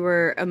yesterday we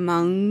were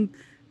among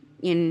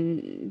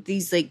in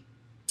these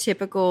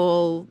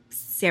typical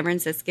San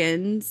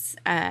Franciscans,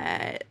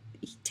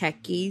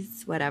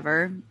 techies,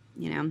 whatever.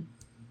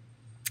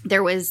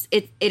 There was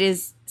it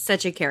is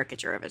such a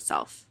caricature of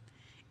itself.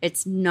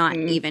 It's not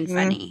even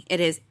funny. It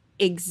is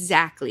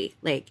exactly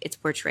like it's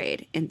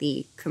portrayed in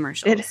the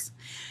commercials.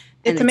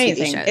 It's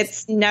amazing.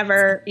 It's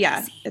never,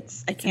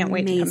 I can't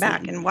wait to come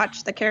back and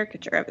watch the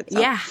caricature of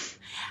itself.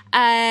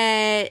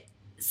 Yeah.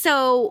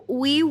 So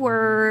we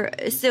were,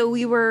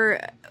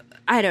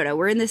 I don't know,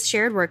 we're in this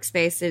shared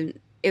workspace, and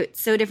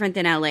it's so different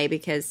than LA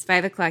because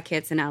 5 o'clock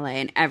hits in LA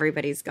and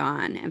everybody's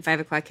gone, and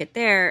 5 o'clock hit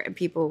there and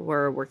people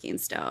were working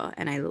still.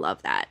 And I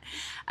love that.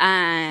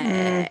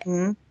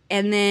 And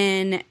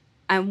then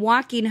I'm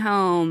walking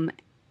home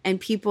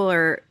and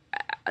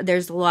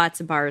there's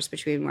lots of bars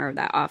between where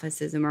that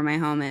office is and where my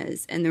home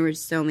is. And there were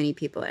so many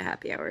people at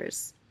happy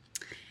hours.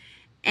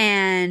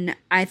 And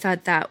I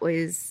thought that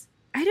was,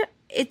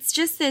 it's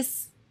just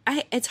this,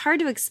 it's hard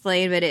to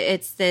explain, but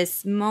it's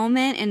this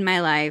moment in my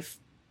life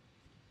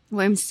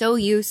where I'm so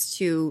used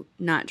to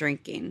not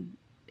drinking.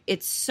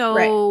 It's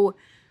so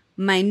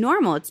my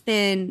normal. It's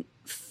been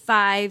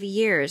 5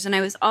 years. And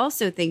I was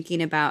also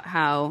thinking about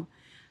how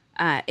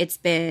it's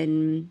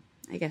been,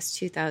 I guess,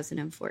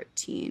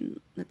 2014.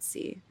 Let's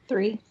see.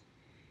 3.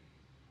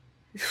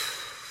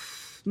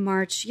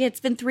 March. Yeah, it's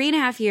been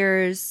 3.5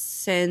 years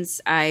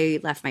since I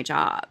left my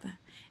job.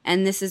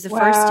 And this is the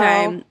first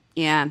time.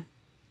 Yeah.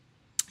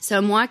 So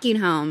I'm walking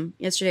home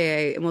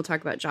yesterday, and we'll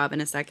talk about job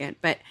in a second.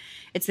 But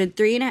it's been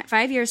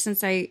 5 years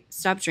since I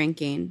stopped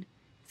drinking.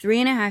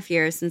 3.5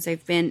 years since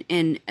I've been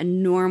in a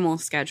normal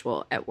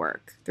schedule at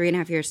work.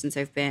 3.5 years since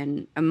I've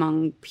been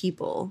among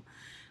people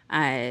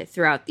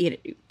throughout the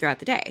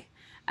day.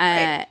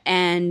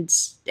 And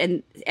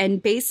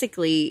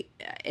basically,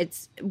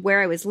 it's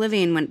where I was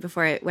living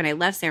when I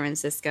left San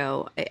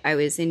Francisco. I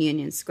was in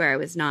Union Square. I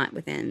was not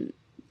within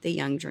the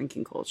young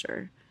drinking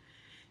culture,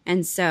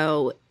 and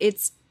so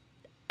it's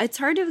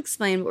hard to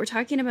explain. But we're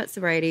talking about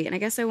sobriety, and I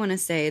guess I want to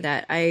say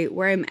that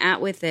where I'm at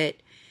with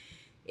it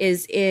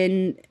is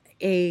in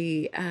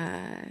a.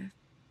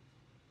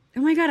 Oh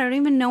my God, I don't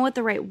even know what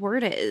the right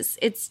word is.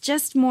 It's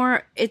just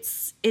more,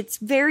 it's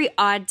very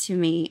odd to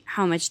me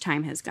how much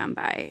time has gone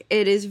by.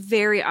 It is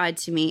very odd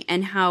to me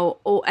and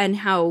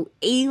how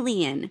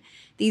alien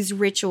these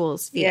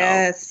rituals feel.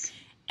 Yes.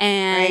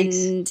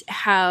 And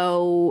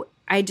how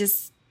I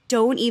just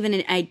don't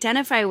even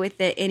identify with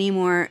it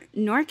anymore,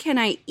 nor can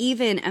I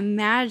even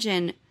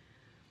imagine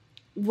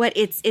what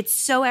it's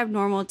so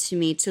abnormal to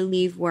me to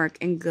leave work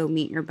and go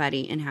meet your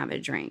buddy and have a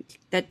drink.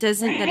 That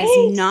is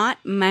not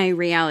my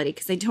reality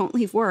because I don't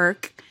leave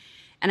work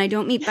and I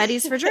don't meet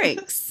buddies for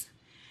drinks.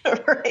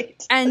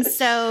 Right. And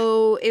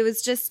so it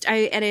was just,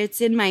 and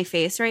it's in my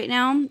face right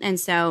now. And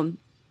so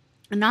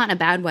not in a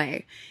bad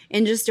way,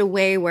 in just a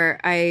way where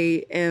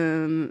I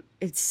am,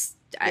 you're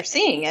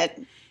seeing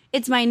it.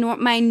 It's my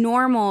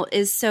normal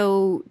is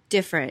so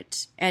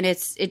different, and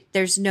it's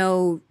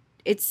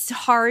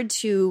hard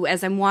to,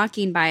 as I'm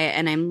walking by it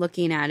and I'm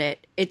looking at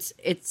it, it's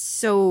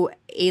so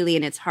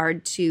alien. It's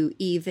hard to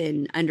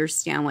even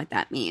understand what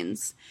that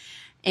means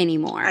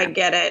anymore. I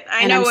get it.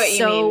 I know what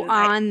you mean. I'm so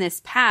on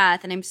this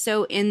path, and I'm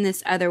so in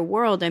this other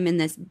world. I'm in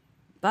this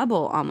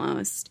bubble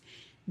almost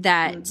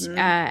that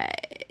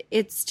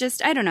it's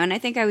just, I don't know. And I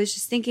think I was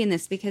just thinking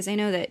this because I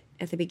know that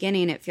at the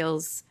beginning it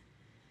feels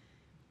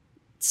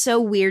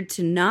so weird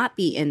to not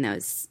be in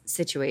those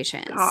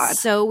situations. God.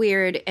 So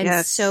weird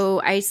and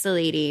so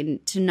isolating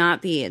to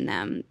not be in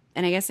them.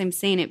 And I guess I'm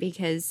saying it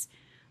because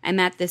I'm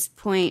at this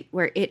point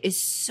where it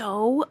is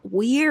so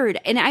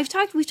weird. And we've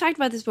talked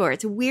about this before.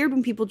 It's weird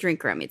when people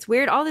drink rum. It's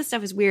weird. All this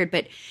stuff is weird.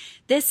 But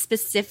this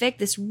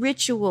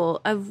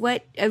ritual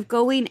of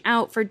going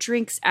out for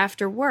drinks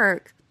after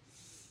work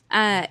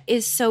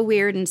is so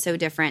weird and so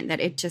different that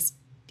it's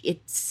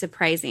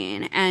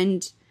surprising.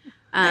 And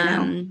I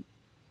know.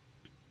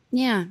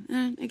 Yeah,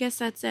 I guess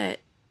that's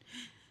it.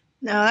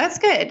 No, that's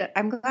good.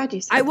 I'm glad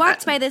you said I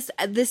walked that.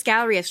 by this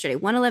gallery yesterday,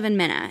 111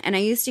 Minna, and I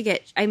used to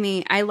get. I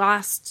mean, I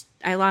lost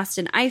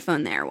an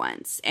iPhone there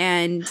once,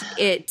 and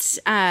it's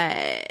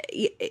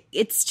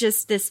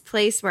just this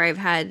place where I've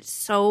had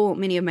so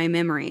many of my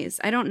memories.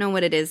 I don't know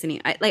what it is.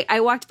 I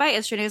walked by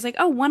yesterday. I was like,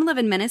 oh,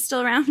 111 Minna is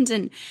still around,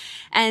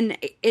 and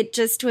it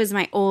just was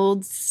my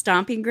old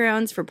stomping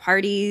grounds for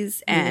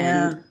parties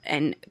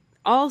and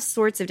all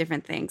sorts of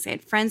different things. I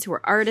had friends who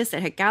were artists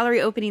that had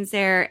gallery openings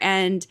there,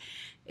 and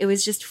it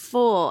was just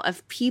full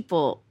of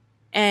people,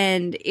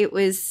 and it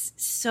was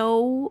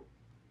so,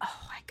 oh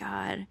my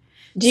God.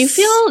 Do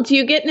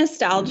you get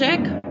nostalgic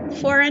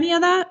for any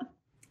of that?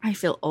 I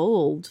feel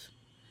old.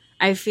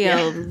 I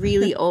feel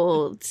really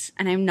old,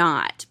 and I'm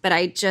not, but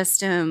I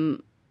just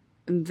am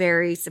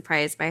very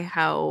surprised by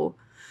how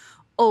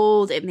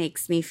old it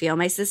makes me feel.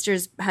 My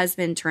sister's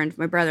husband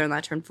my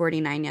brother-in-law turned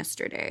 49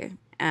 yesterday,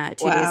 2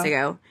 days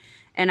ago.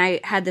 And I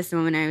had this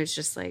moment, I was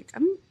just like,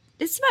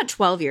 it's about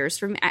 12 years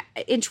for me.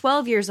 In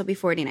 12 years, I'll be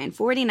 49.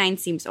 49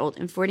 seems old,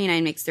 and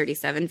 49 makes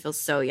 37 feel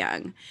so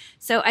young.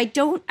 So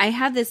I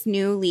have this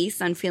new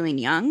lease on feeling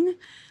young,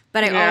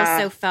 but I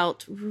also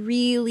felt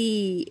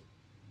really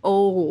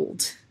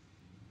old.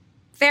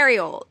 Very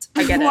old.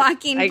 I get it.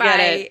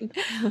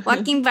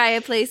 Walking by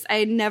a place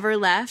I never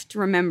left,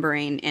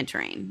 remembering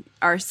entering,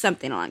 or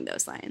something along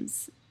those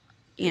lines.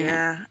 You know?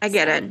 Yeah, I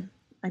get it.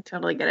 I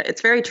totally get it.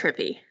 It's very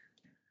trippy.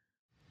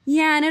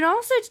 Yeah, and it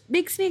also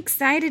makes me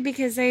excited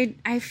because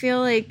I feel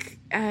like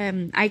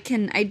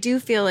I do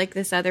feel like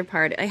this other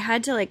part. I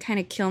had to like kind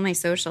of kill my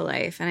social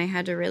life, and I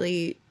had to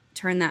really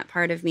turn that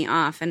part of me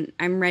off. And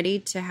I'm ready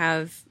to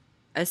have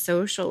a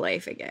social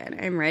life again.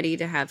 I'm ready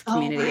to have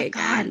community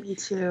again. God, me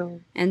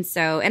too. And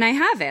I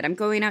have it. I'm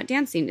going out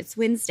dancing. It's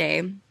Wednesday,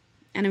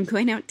 and I'm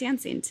going out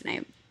dancing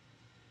tonight.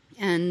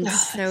 And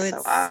so it's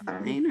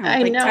awesome. I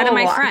know, out of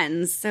my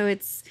friends. So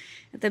it's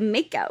the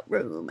makeout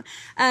room.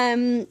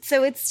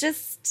 So it's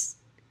just,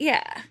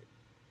 yeah.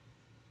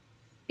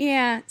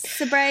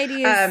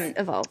 Sobriety is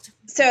evolved.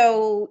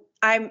 So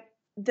when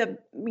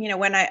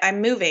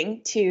I'm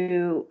moving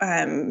to,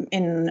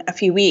 in a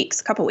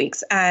couple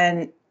weeks,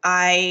 and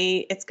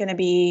it's going to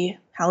be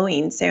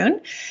Halloween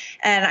soon.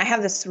 And I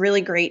have this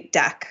really great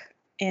deck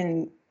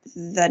in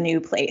the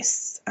new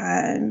place.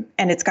 And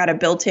it's got a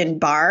built-in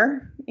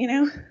bar,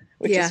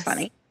 which is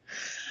funny.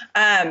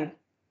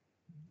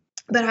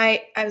 But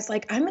I was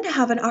like, I'm going to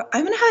have a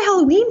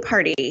Halloween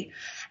party,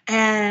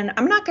 and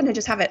I'm not going to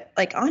just have it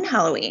like on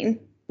Halloween,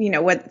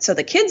 so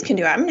the kids can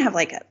do it. I'm going to have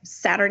like a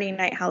Saturday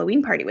night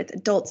Halloween party with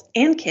adults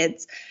and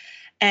kids.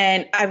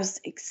 And I was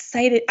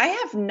excited. I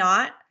have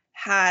not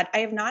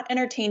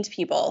entertained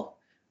people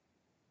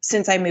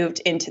since I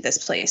moved into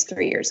this place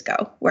 3 years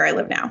ago, where I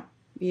live now.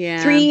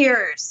 Yeah. 3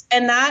 years.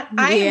 And that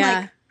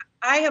I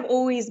have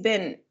always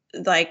been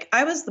like,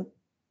 I was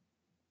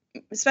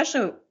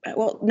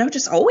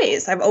just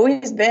always. I've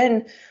always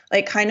been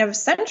like kind of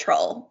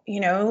central,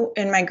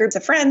 in my groups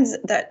of friends,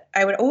 that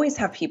I would always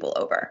have people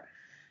over.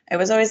 I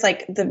was always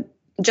like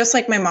just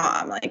like my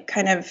mom, like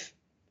kind of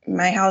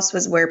my house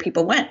was where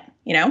people went,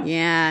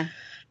 Yeah.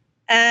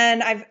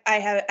 And I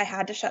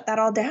had to shut that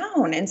all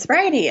down in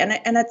sobriety,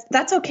 and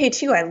that's okay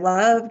too. I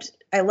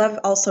love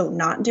also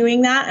not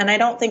doing that, and I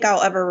don't think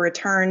I'll ever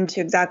return to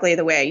exactly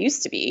the way I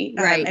used to be.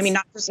 Right. I mean,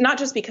 not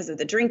just because of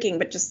the drinking,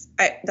 but just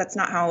that's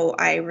not how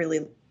I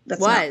really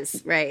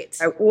right.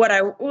 It's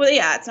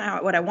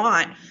not what I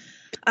want.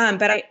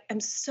 But I'm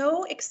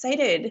so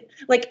excited.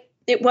 Like,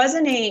 it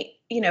wasn't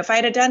if I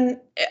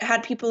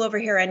had people over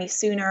here any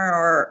sooner,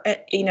 or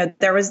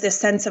there was this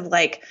sense of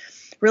like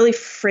really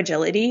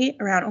fragility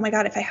around, oh my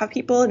God, if I have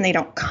people and they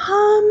don't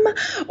come,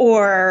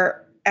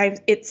 or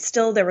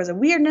there was a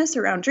weirdness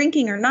around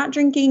drinking or not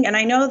drinking. And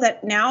I know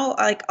that now,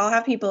 like, I'll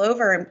have people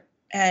over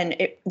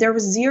and there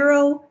was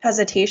zero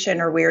hesitation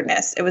or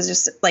weirdness. It was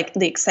just like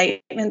the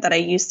excitement that I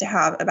used to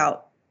have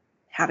about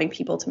having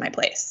people to my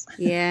place.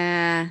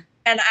 Yeah.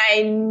 And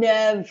I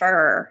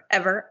never,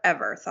 ever,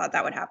 ever thought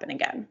that would happen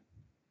again.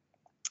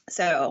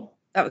 So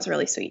that was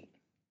really sweet.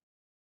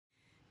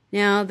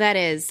 No, that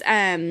is.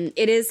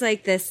 It is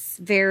like this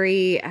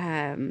very,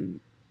 I don't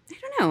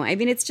know. I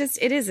mean, it's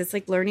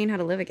like learning how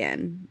to live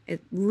again.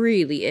 It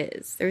really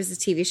is. There was a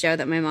TV show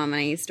that my mom and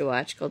I used to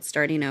watch called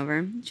Starting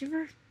Over. Did you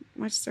ever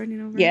watch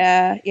Starting Over?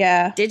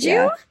 Yeah. Did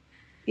you?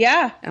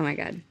 Yeah. Oh my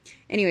God.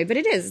 Anyway, but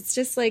it is. It's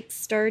just like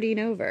starting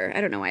over.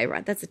 I don't know why I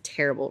brought. That's a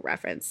terrible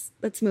reference.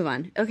 Let's move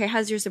on. Okay.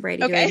 How's your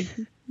sobriety doing?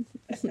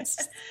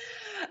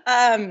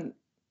 I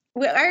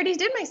already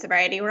did my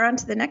sobriety. We're on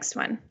to the next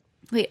one.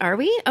 Wait, are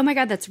we? Oh my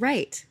God, that's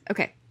right.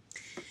 Okay.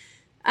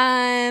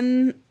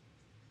 Home.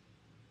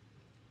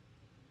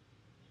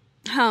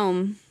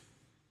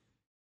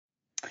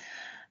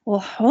 Well,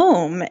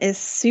 home is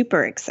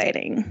super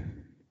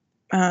exciting.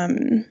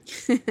 I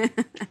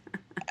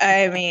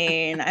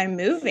mean, I'm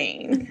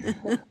moving.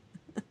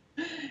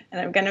 And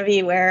I'm going to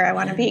be where I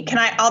want to be.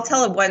 I'll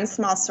tell one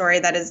small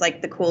story that is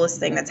like the coolest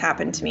thing that's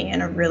happened to me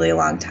in a really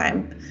long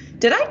time.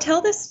 Did I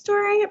tell this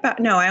story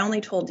no, I only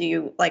told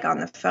you like on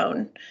the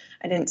phone.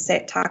 I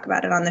didn't talk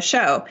about it on the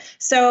show.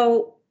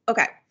 So,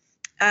 okay.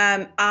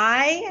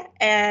 I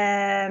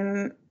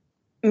am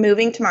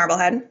moving to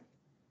Marblehead,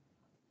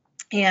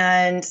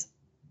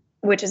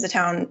 which is a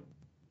town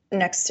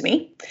next to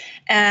me.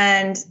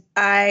 And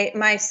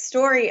my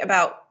story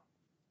about,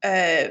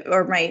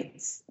 or my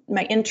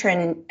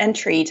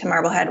entry to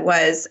Marblehead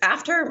was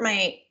after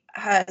my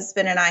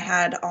husband and I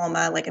had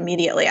Alma, like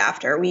immediately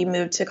after. We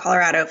moved to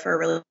Colorado for a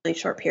really, really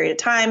short period of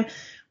time.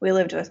 We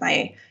lived with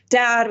my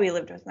dad. We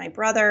lived with my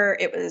brother.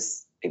 It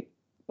was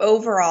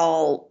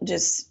overall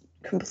just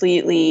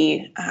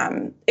completely,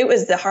 it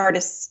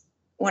was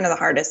one of the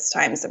hardest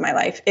times of my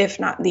life, if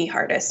not the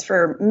hardest,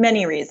 for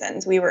many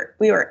reasons. We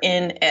were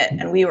in it,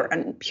 and we were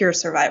in pure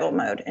survival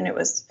mode, and it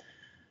was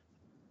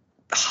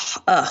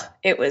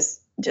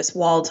just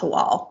wall to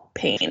wall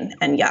pain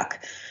and yuck.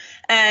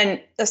 And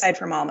aside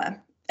from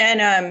Alma,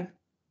 and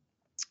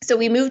so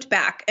we moved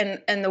back,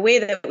 and the way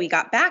that we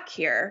got back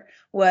here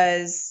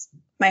was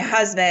my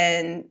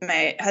husband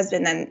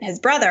and his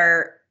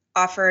brother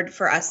offered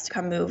for us to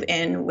come move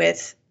in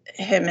with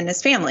him and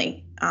his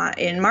family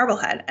in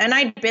Marblehead. And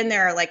I'd been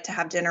there like to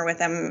have dinner with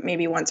them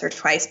maybe once or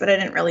twice, but I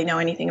didn't really know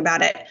anything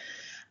about it.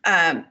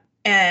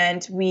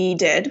 And we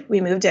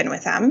moved in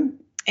with them.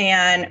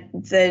 And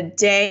the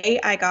day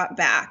I got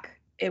back,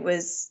 it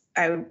was,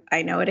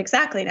 I know it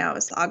exactly now. It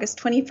was August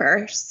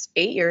 21st,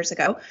 8 years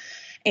ago.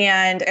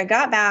 And I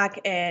got back,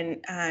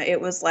 and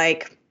it was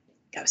like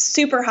a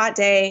super hot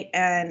day.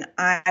 And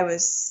I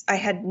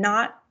had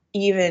not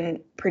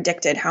even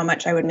predicted how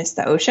much I would miss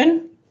the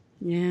ocean.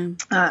 Yeah.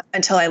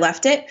 Until I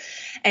left it.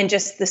 And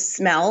just the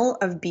smell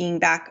of being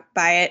back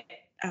by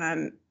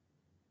it.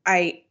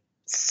 I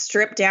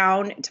stripped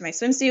down to my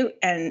swimsuit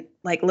and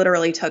like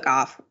literally took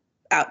off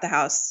out the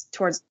house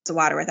towards the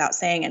water without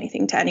saying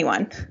anything to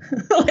anyone.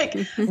 Like,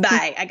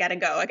 bye, I gotta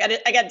go.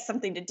 I got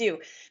something to do.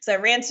 So I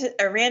ran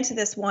to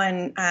this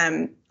one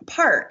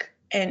park,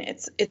 and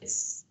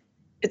it's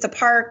a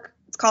park.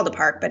 It's called a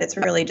park, but it's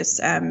really just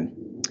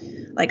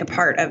like a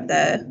part of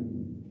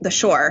the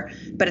shore,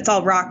 but it's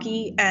all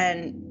rocky,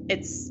 and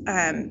it's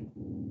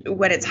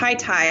when it's high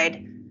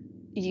tide,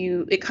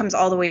 it comes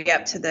all the way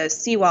up to the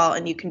seawall,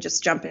 and you can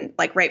just jump in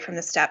like right from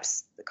the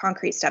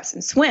concrete steps,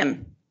 and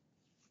swim.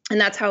 And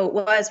that's how it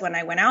was when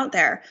I went out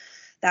there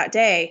that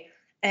day.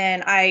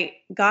 And I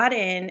got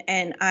in,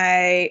 and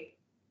I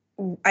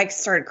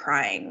started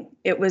crying.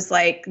 It was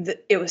like,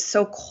 it was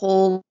so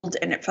cold,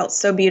 and it felt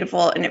so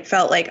beautiful, and it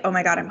felt like, oh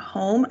my God, I'm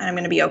home and I'm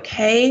going to be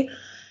okay.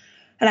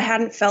 And I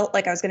hadn't felt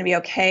like I was going to be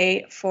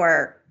okay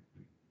for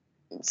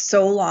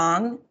so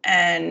long.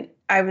 And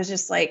I was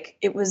just like,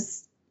 it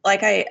was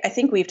like, I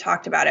think we've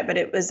talked about it, but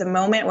it was a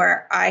moment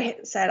where I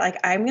said, like,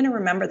 I'm going to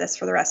remember this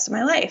for the rest of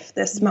my life,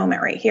 this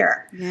moment right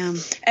here. Yeah.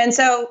 And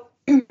so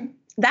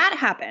that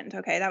happened.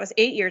 Okay. That was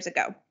 8 years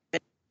ago.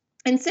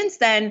 And since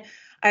then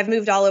I've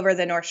moved all over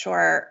the North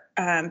Shore.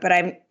 But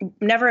I've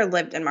never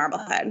lived in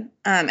Marblehead.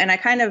 And I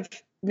kind of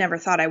never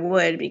thought I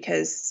would,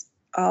 because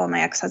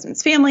my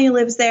ex-husband's family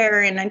lives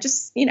there. And I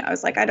just, I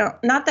was like,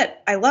 not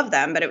that I love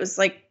them, but it was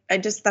like,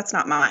 that's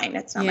not mine.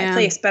 It's not my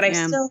place, but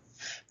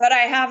but I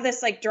have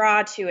this like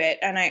draw to it,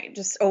 and I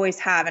just always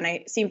have. And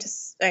I seem to,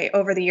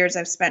 over the years,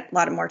 I've spent a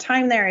lot more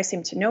time there. I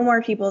seem to know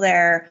more people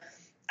there.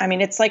 I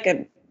mean, it's like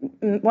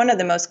one of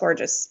the most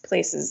gorgeous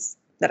places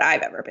that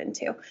I've ever been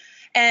to.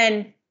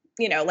 And,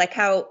 like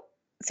how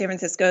San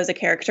Francisco is a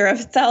character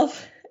of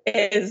itself,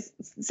 is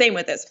same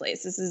with this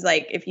place. This is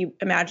like, if you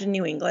imagine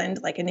New England,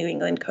 like a New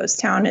England coast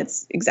town,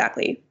 it's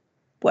exactly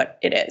what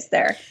it is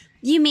there.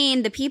 You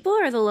mean the people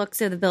or the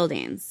looks of the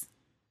buildings?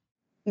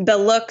 The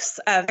looks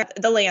of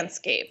the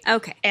landscape.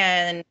 Okay.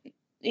 And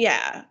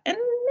yeah, and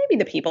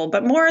maybe the people,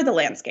 but more the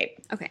landscape.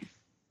 Okay.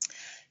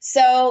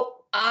 So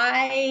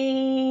I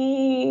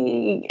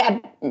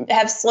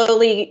have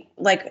slowly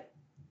like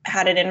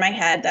had it in my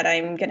head that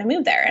I'm going to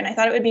move there. And I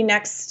thought it would be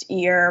next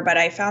year, but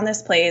I found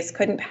this place,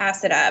 couldn't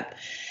pass it up.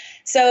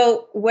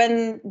 So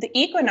when the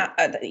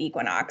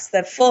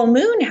full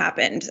moon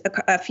happened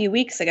a few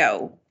weeks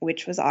ago,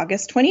 which was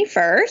August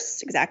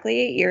 21st, exactly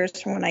 8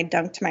 years from when I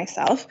dunked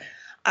myself,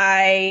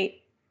 I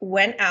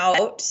went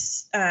out.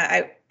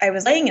 I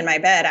was laying in my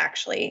bed,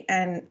 actually,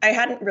 and I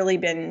hadn't really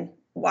been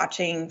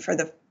watching for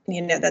that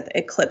the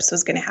eclipse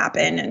was going to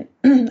happen.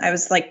 And I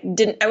was like, I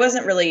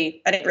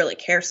didn't really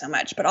care so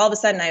much. But all of a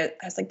sudden I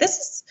was like,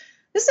 this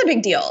is a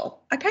big deal.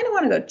 I kind of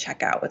want to go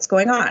check out what's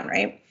going on.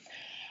 Right.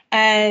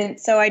 And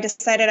so I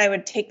decided I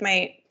would take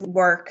my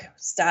work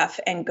stuff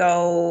and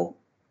go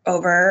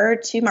over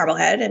to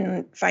Marblehead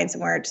and find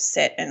somewhere to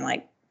sit and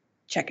like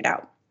check it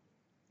out.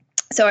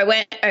 So I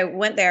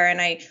went there,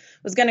 and I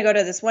was going to go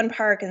to this one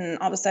park, and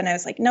all of a sudden I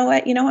was like, you know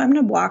what, I'm going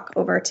to walk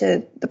over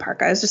to the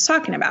park I was just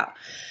talking about.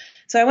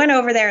 So I went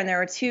over there, and there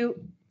were two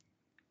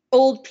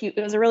old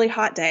people. It was a really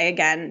hot day.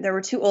 Again, there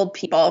were two old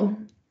people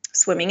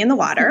swimming in the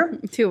water.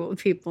 Two old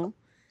people.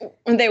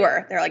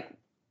 They're like,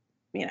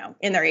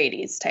 in their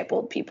 80s type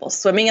old people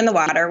swimming in the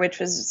water, which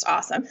was just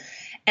awesome.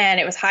 and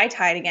it was high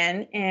tide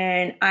again.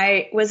 And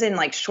I was in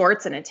like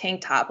shorts and a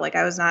tank top. Like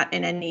I was not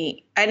in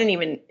it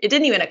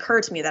didn't even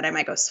occur to me that I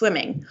might go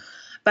swimming,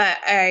 but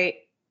I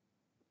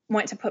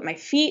went to put my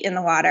feet in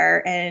the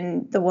water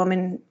and the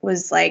woman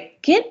was like,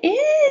 get in,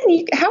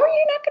 how are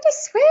you not going to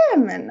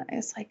swim? And I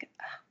was like,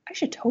 I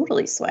should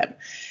totally swim.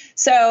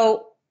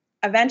 So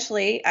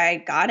eventually I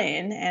got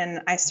in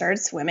and I started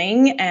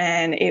swimming,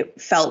 and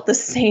it felt the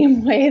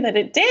same way that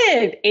it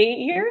did 8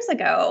 years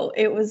ago.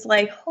 It was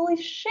like,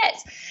 holy shit.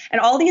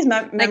 And all these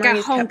memories. Like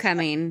a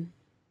homecoming.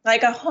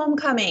 Like a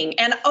homecoming.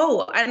 And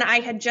I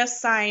had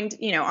just signed,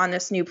 on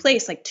this new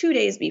place like 2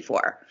 days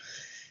before.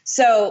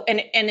 So,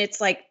 and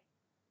it's like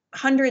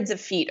hundreds of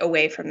feet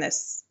away from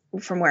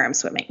where I'm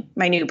swimming,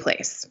 my new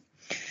place.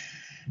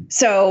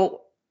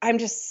 So I'm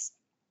just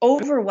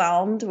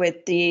overwhelmed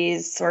with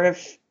these sort of,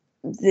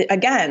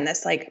 again,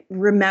 this like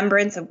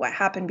remembrance of what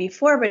happened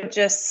before, but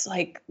just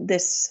like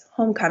this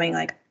homecoming,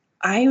 like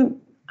I'm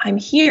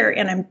here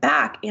and I'm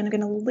back and I'm going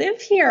to live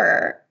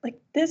here.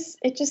 Like this,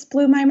 it just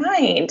blew my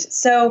mind.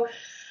 So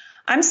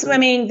I'm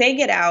swimming, they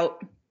get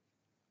out,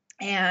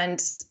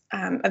 and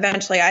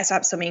eventually I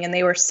stopped swimming and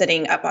they were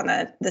sitting up on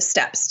the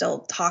steps still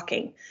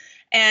talking.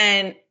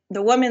 And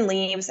the woman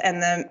leaves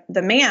and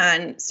the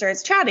man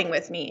starts chatting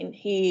with me. And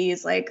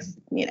he's like,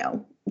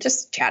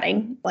 just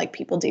chatting like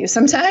people do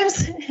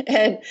sometimes.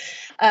 And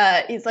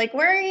he's like,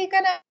 where are you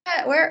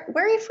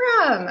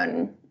from?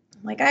 And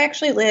I'm like, I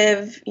actually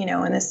live,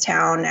 in this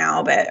town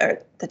now,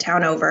 or the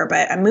town over,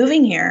 but I'm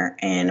moving here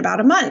in about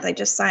a month. I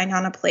just signed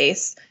on a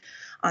place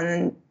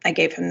I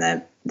gave him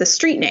the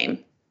street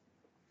name.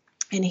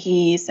 And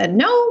he said,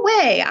 no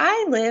way,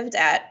 I lived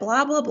at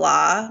blah, blah,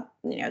 blah,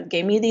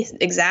 gave me the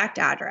exact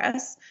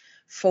address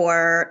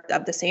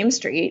of the same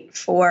street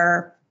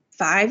for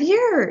 5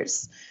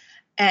 years.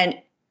 And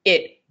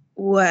it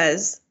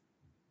was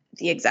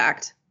the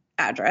exact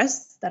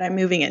address that I'm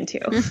moving into.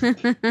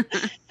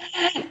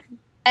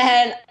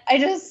 And I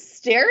just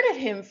stared at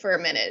him for a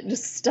minute,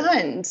 just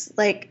stunned,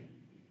 like,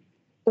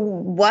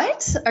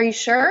 what? Are you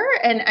sure?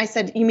 And I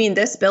said, you mean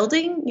this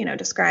building?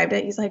 Described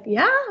it. He's like,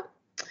 yeah.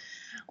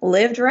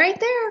 Lived right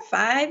there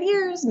 5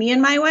 years. Me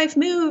and my wife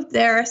moved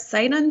there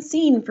sight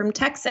unseen from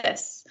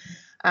Texas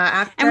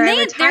after I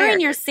retired. They're in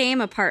your same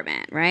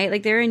apartment, right?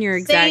 Like they're in your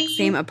exact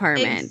same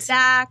apartment.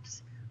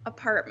 Exact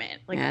apartment.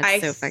 Like yeah,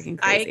 it's so fucking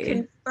crazy. I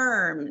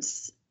confirmed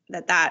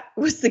that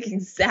was the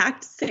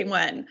exact same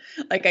one.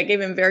 Like I gave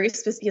him very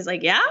specific. He's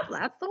like, yeah,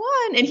 that's the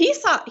one. And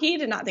he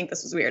did not think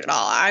this was weird at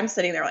all. I'm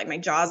sitting there like my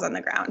jaw's on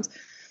the ground.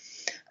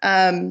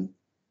 And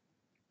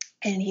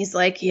he's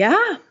like,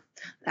 yeah.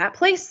 That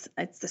place,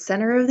 it's the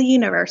center of the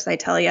universe, I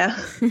tell you.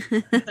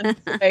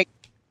 Like,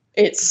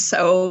 it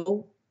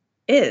so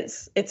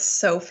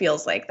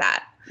feels like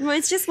that. Well,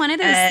 it's just one of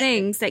those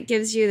things that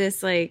gives you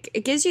this, like,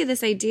 it gives you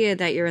this idea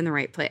that you're in the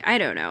right place. I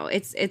don't know.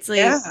 It's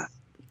like,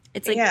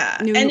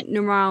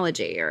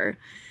 numerology or.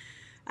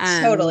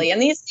 Totally.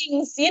 And these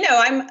things, you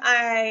and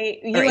I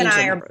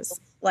are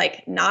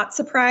like not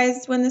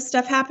surprised when this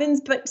stuff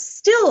happens, but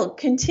still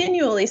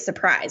continually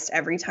surprised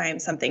every time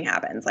something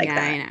happens like that.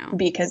 I know.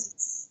 Because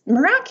it's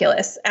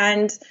miraculous.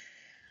 And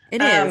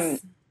it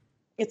is.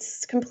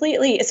 It's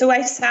completely. So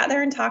I sat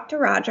there and talked to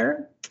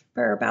Roger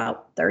for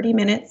about 30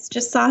 minutes.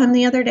 Just saw him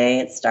the other day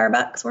at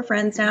Starbucks. We're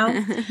friends now.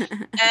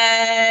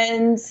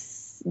 And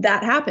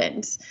that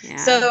happened. Yeah.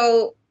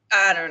 So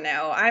I don't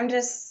know.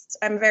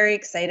 I'm very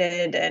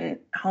excited, and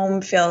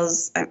home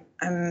feels,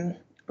 I'm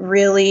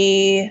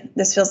really,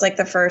 this feels like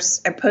the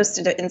first, I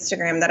posted to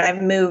Instagram that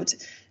I've moved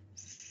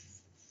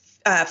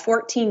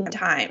 14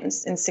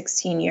 times in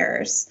 16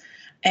 years.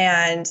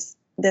 And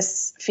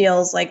this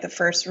feels like the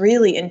first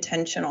really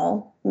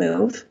intentional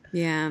move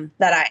that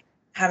I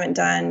haven't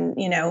done,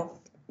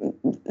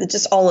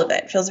 just all of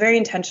it feels very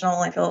intentional.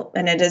 I feel,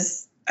 and it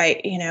is,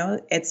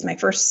 it's my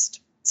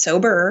first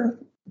sober.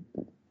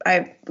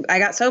 I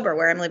got sober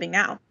where I'm living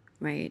now.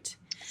 Right.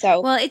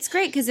 So, well, it's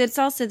great because it's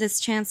also this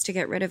chance to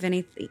get rid of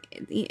anything.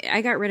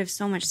 I got rid of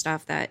so much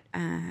stuff that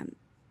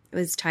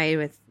was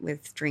tied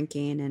with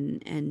drinking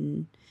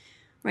and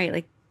right,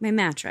 like my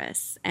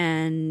mattress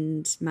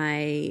and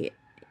my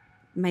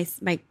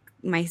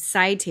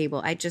side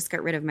table. I just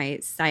got rid of my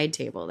side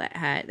table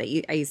I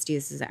used to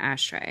use as an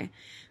ashtray.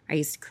 I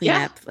used to clean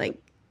up like.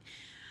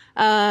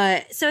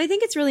 So I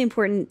think it's really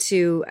important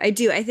I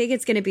think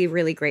it's going to be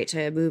really great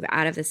to move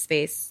out of the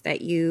space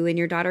that you and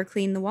your daughter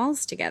clean the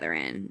walls together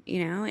in.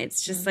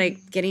 It's just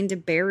like getting to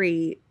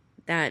bury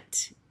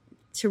that,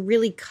 to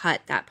really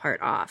cut that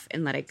part off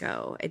and let it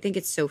go. I think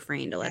it's so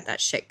freeing to let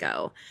that shit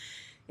go.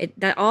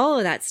 That all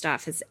of that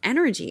stuff has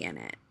energy in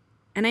it.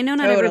 And I know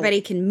not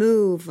everybody can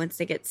move once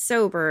they get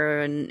sober,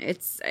 and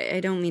I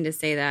don't mean to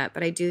say that,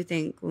 but I do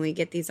think when we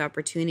get these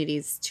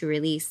opportunities to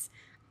release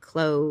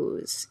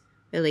clothes,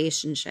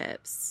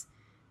 relationships,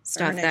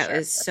 stuff that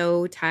was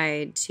so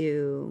tied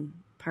to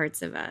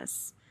parts of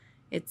us,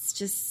 it's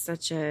just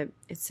such a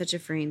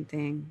freeing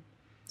thing.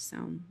 So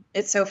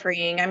it's so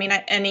freeing. I mean,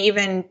 and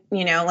even,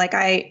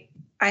 I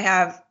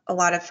have a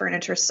lot of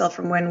furniture still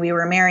from when we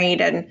were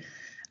married, and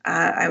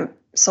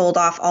sold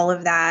off all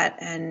of that,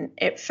 and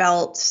it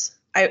felt,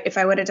 if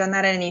I would have done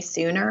that any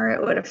sooner,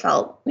 it would have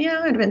felt,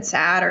 it would have been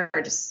sad or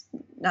just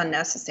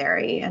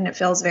unnecessary. And it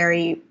feels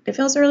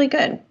really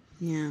good.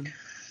 Yeah.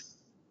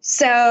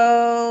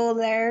 So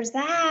there's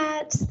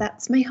that.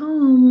 That's my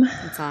home.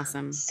 That's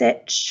awesome.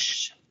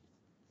 Sitch.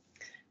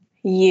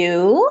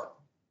 You?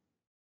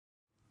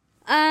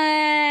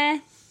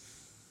 I'm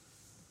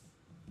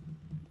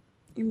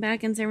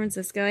back in San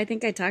Francisco. I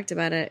think I talked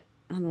about it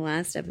on the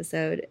last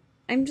episode.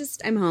 I'm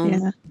home.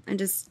 Yeah.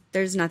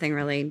 There's nothing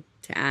really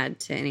to add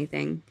to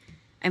anything.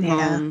 I'm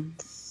home.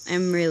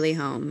 I'm really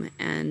home,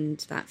 and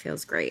that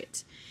feels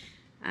great.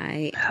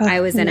 I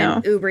was in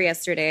an Uber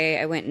yesterday.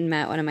 I went and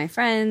met one of my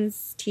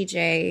friends,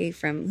 TJ,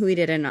 from who we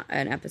did an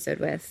episode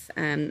with.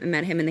 I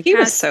met him in the Castro. He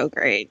was so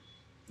great.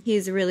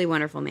 He's a really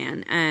wonderful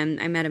man.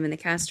 I met him in the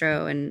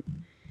Castro, and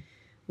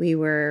we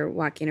were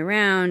walking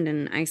around,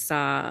 and I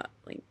saw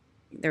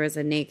there was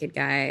a naked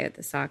guy with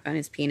a sock on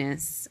his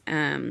penis.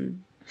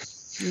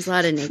 There's a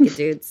lot of naked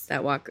dudes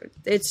that walk.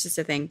 It's just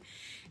a thing.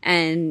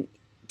 And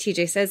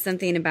TJ says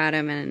something about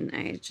him, and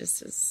I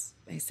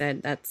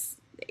said, that's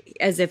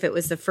as if it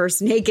was the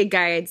first naked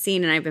guy I'd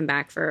seen, and I've been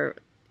back for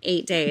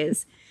 8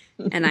 days.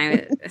 And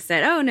I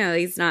said, oh, no,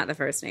 he's not the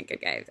first naked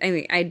guy. I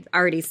mean, I'd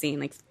already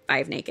seen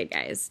 5 naked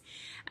guys.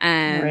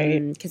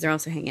 Because they're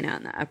also hanging out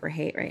in the Upper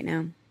Haight right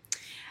now.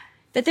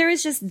 But there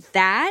was just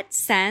that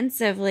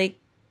sense of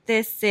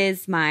this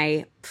is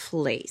my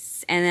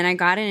place. And then I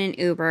got in an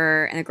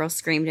Uber, and the girl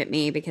screamed at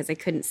me because I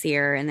couldn't see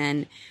her. And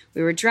then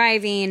we were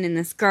driving, and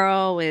this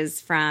girl was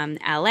from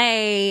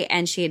LA,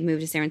 and she had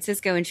moved to San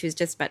Francisco, and she was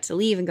just about to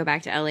leave and go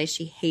back to LA.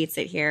 She hates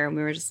it here. And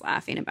we were just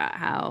laughing about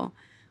how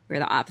we're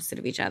the opposite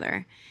of each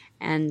other.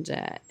 And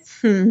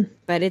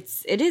but it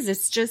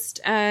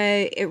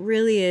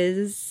really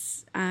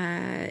is.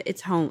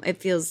 It's home. It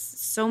feels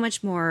so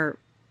much more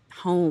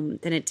home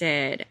than it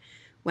did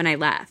when I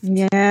left.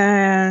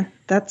 Yeah,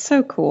 that's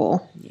so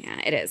cool. Yeah,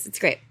 it is. It's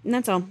great. And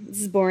that's all.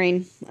 This is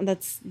boring.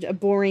 That's a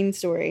boring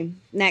story.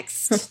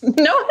 Next.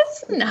 No,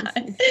 it's not.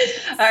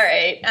 All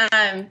right.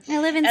 I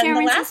live in San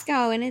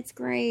Francisco, and it's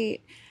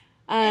great.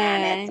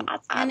 And it's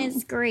awesome. And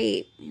it's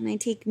great. And I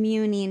take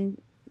Muni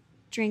and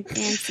drink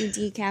fancy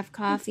decaf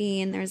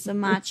coffee, and there's a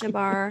matcha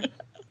bar.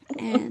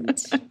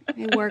 And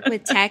I work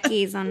with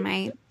techies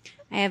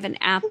I have an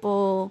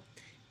Apple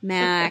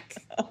Mac.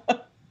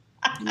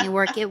 And I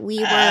work at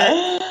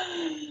WeWork.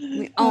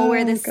 We all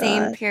wear the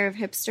same pair of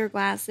hipster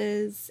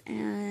glasses.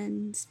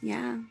 And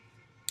yeah,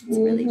 it's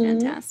really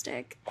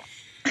fantastic.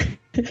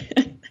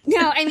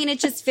 No, I mean, it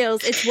just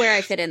feels, it's where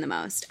I fit in the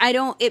most.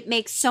 It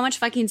makes so much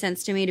fucking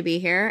sense to me to be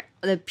here.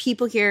 The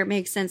people here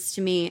make sense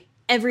to me.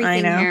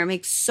 Everything here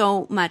makes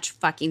so much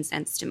fucking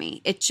sense to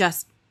me. It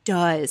just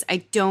does. I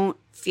don't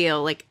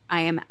feel like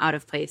I am out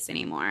of place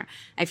anymore.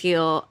 I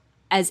feel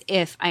as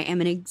if I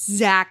am in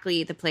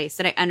exactly the place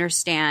that I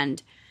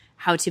understand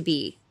how to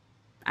be.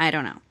 I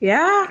don't know.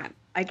 Yeah, okay.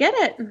 I get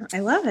it. I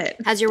love it.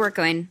 How's your work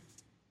going?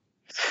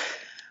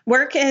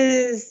 Work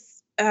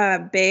is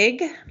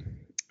big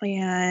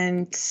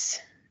and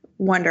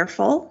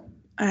wonderful.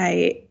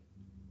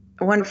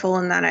 Wonderful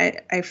in that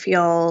I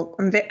feel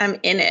I'm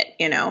in it.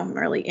 I'm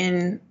really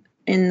in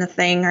the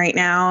thing right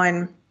now.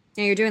 And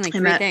yeah, you're doing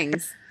 3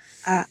 things.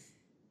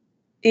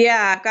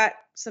 Yeah, I've got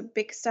some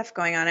big stuff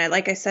going on.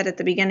 Like I said at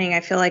the beginning, I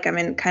feel like I'm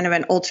in kind of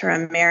an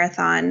ultra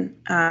marathon.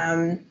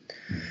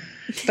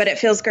 But it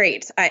feels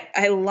great.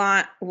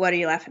 What are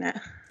you laughing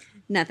at?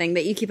 Nothing,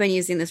 but you keep on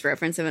using this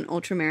reference of an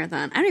ultra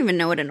marathon. I don't even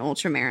know what an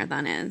ultra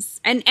marathon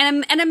is. And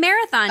a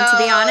marathon, to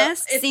be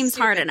honest, seems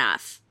hard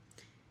enough.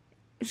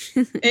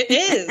 It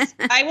is.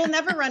 I will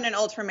never run an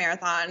ultra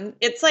marathon.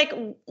 It's like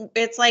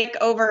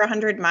over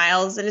 100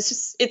 miles, and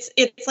it's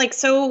like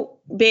so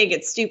big,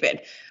 it's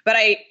stupid. But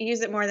I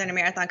use it more than a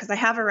marathon because I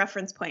have a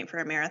reference point for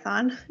a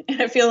marathon,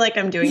 and I feel like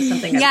I'm doing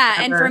something. Yeah,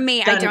 and for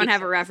me, I don't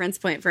have a reference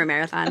point for a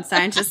marathon, so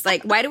I'm just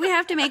like, why do we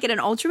have to make it an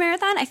ultra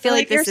marathon? I feel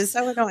like this is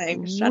so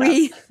annoying. Shut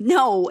up.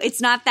 No, it's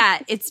not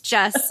that. It's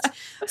just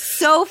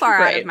so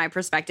far out of my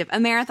perspective. A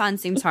marathon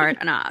seems hard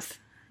enough.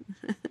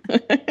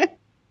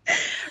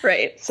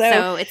 Right.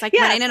 So it's like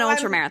running an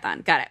ultra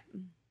marathon. Got it.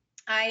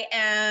 I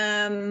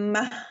am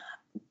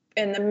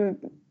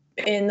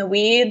in the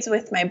weeds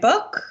with my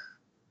book,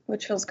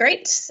 which feels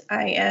great.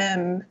 I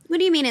am. What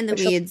do you mean in the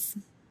weeds?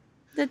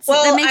 That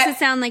makes it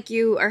sound like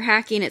you are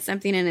hacking at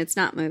something and it's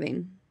not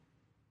moving.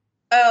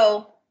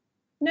 Oh,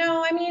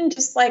 no, I mean,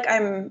 just like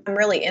I'm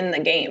really in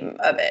the game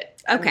of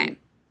it. Okay.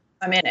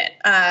 I'm in it.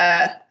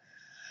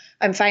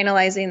 I'm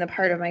finalizing one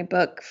part of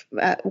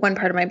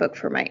my book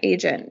for my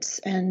agent,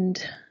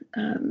 and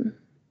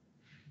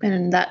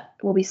that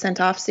will be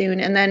sent off soon.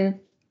 And then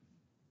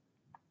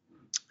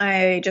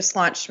I just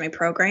launched my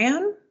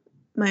program,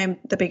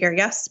 the Bigger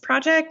Yes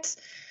project.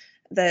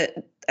 I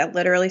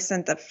literally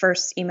sent the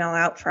first email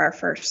out for our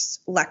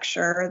first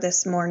lecture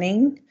this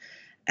morning,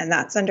 and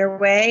that's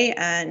underway.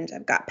 And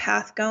I've got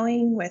Path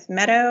going with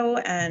Meadow,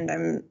 and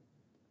I'm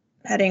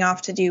heading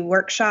off to do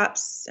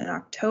workshops in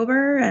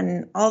October,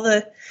 and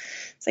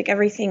it's like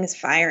everything is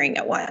firing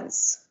at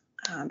once.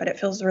 but it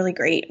feels really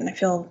great. And I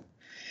feel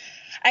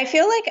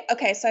like,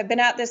 okay, so I've been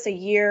at this a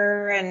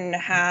year and a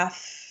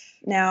half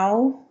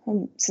now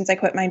since I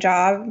quit my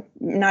job,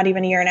 not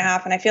even a year and a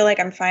half. And I feel like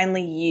I'm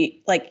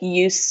finally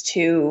used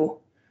to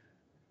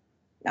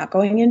not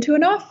going into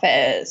an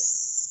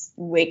office,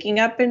 waking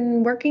up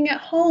and working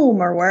at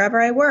home or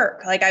wherever I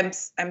work. Like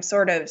I'm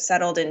sort of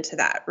settled into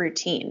that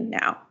routine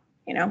now,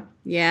 you know?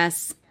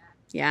 Yes.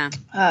 Yeah.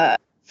 And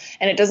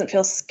it doesn't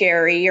feel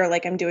scary or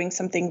like I'm doing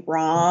something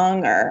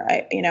wrong, or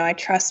I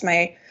trust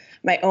my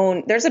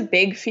own. There's a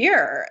big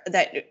fear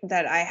that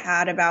I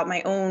had about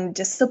my own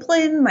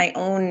discipline, my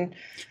own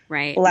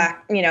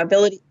lack,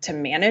 ability to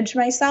manage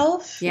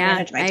myself,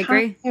 manage my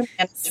time,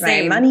 manage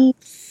my money.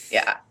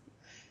 Yeah.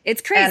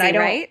 It's crazy,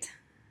 right?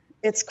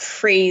 It's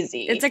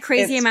crazy. It's a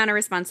crazy amount of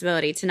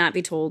responsibility to not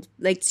be told,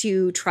 like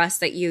to trust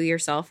that you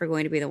yourself are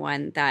going to be the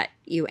one that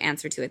you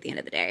answer to at the end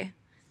of the day.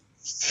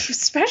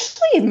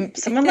 Especially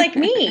someone like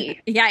me.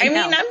 Yeah, I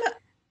know.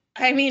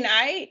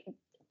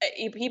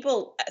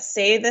 People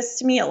say this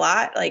to me a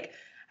lot. Like,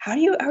 how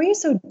are you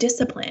so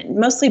disciplined?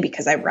 Mostly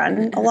because I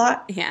run a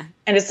lot. Yeah.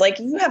 And it's like,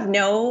 you have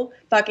no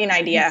fucking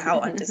idea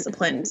how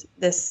undisciplined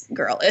this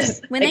girl is.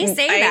 When they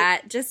say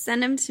that, just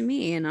send them to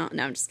me and no,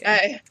 I'm just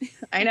kidding.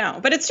 I know,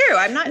 but it's true.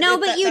 I'm not. No,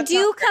 but you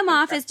do come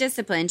off as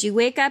disciplined. You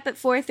wake up at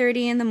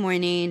 4:30 in the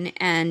morning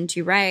and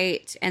you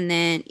write, and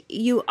then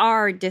you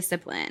are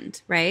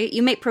disciplined, right?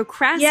 You may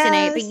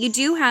procrastinate, but you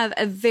do have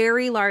a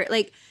very large,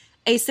 like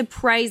a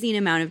surprising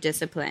amount of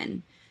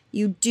discipline.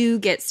 You do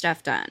get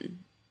stuff done.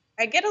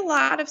 I get a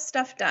lot of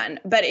stuff done,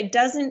 but it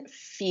doesn't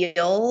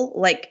feel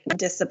like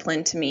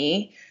discipline to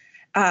me,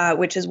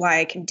 which is why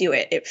I can do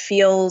it. It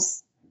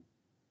feels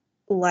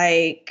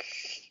like,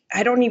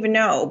 I don't even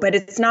know, but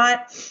it's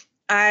not,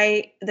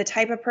 the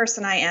type of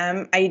person I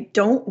am, I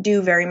don't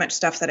do very much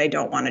stuff that I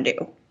don't want to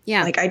do.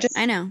 Yeah. Like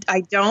I know.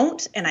 I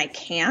don't, and I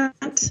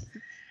can't.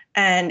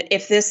 And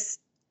if this,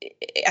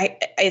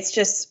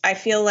 I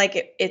feel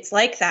like it's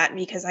like that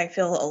because I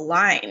feel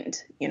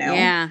aligned,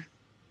 Yeah.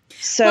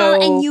 So,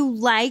 well, and you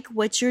like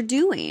what you're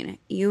doing.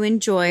 You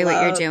enjoy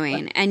what you're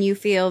doing, and you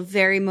feel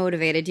very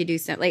motivated to do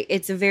something. Like,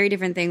 it's a very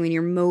different thing when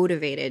you're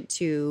motivated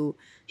to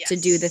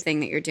do the thing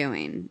that you're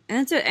doing,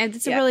 and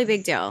it's a really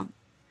big deal.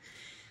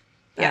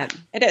 But, yeah,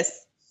 it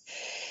is.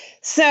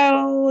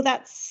 So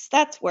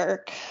that's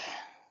work.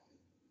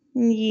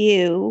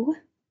 You.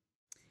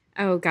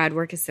 Oh God,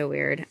 work is so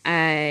weird.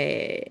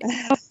 In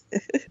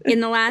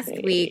the last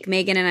week,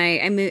 Megan and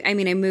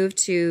I moved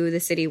to the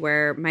city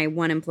where my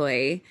one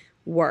employee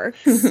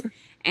works,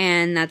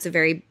 and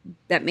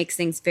that makes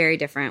things very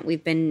different.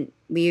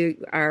 We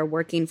are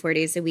working 4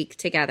 days a week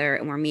together,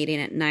 and we're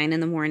meeting at 9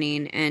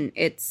 a.m, and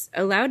it's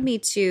allowed me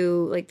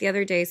to, like, the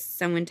other day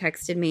someone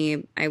texted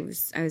me. I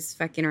was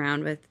fucking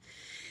around with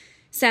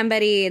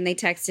somebody, and they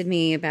texted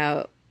me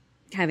about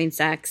having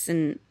sex,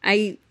 and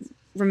I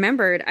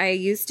remembered I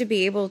used to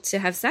be able to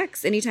have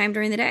sex anytime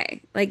during the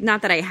day. Like,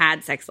 not that I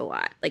had sex a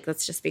lot. Like,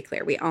 let's just be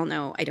clear. We all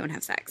know I don't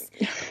have sex.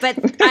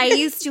 But I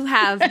used to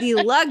have the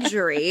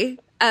luxury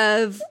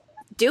of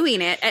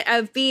doing it,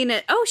 of being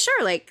at, oh,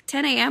 sure, like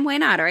 10 a.m., why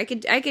not? Or I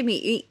could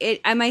meet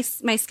it. My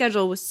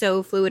schedule was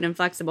so fluid and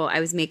flexible. I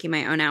was making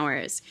my own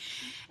hours.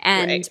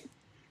 And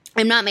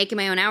I'm not making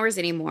my own hours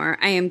anymore.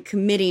 I am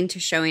committing to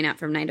showing up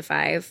from 9 to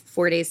 5,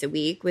 4 days a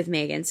week with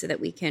Megan so that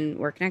we can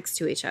work next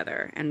to each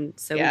other. And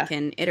so we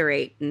can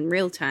iterate in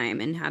real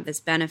time and have this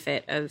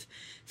benefit of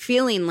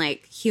feeling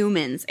like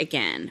humans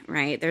again,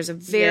 right? There's a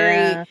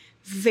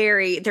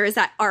there is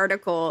that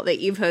article that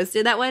you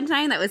posted that one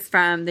time that was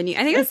from I think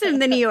it was from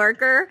the New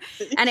Yorker.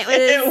 And it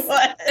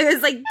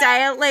was like what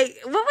was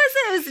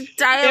it? It was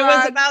dialogue. It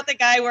was about the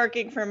guy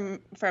working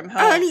from home.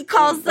 Oh, and he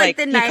calls the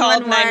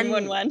 911.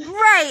 911.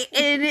 Right.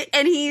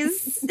 And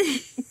he's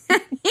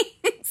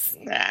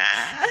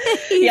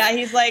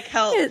he's like,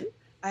 help.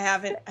 I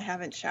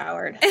haven't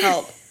showered.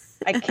 Help.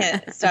 I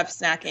can't stop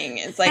snacking.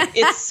 It's like,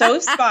 it's so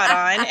spot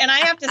on. And I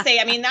have to say,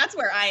 I mean, that's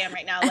where I am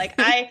right now.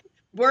 Like,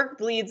 work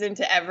bleeds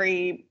into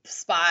every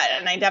spot,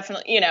 and I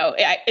definitely,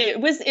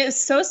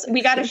 it's so,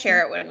 we got to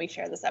share it when we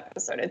share this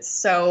episode. It's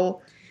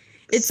so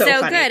so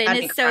funny. Good, and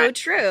it's so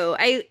true.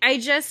 I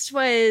just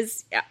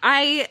was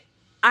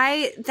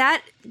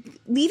that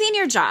leaving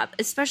your job,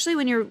 especially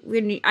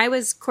when I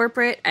was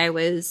corporate, I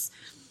was,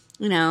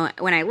 when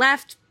I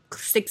left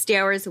 60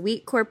 hours a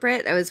week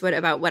corporate, that was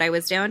about what I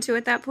was down to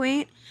at that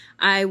point.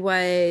 I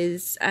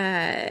was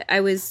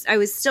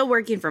still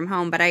working from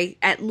home, but I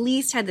at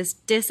least had this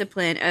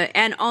discipline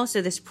and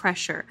also this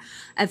pressure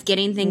of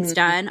getting things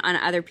done on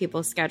other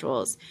people's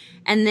schedules.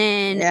 And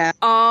then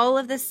all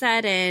of a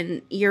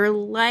sudden you're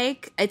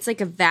like, it's like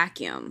a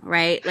vacuum,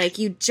 right? Like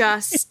you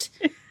just,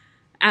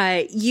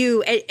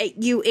 you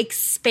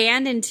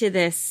expand into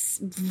this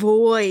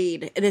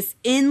void, this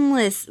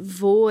endless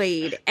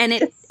void,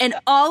 and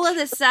all of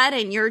a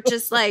sudden you're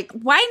just like,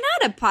 why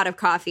not a pot of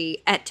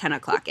coffee at 10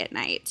 o'clock at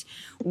night?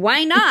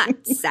 Why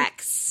not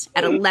sex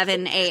at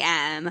 11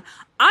 a.m.?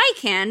 I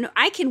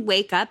can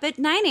wake up at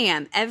 9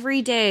 a.m.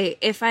 every day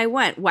if I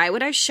want. Why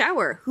would I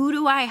shower? Who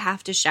do I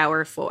have to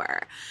shower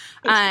for?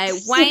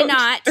 Why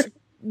not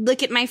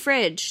look at my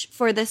fridge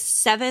for the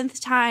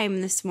 7th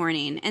time this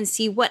morning and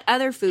see what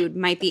other food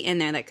might be in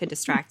there that could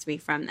distract me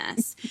from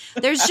this?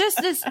 There's just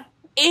this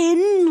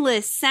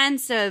endless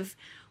sense of,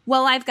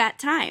 well, I've got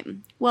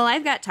time. Well,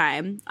 I've got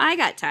time. I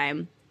got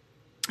time.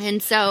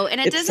 And so,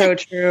 and it's so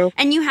true.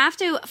 And you have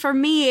to, for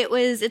me,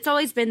 it's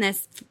always been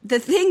this, the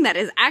thing that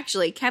has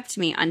actually kept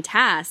me on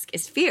task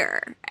is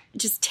fear.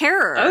 Just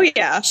terror. Oh,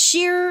 yeah.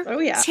 Sheer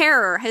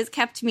terror has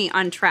kept me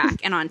on track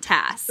and on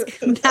task.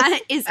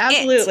 That is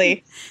absolutely.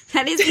 It.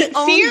 That is the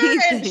only fear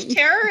thing. and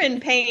terror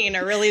and pain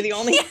are really the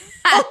only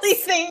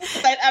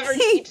things that ever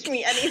teach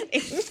me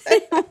anything.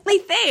 The only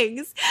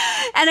things.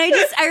 And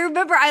I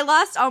remember I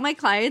lost all my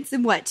clients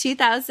in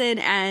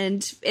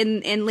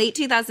in late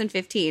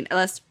 2015. I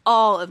lost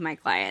all of my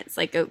clients,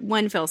 like a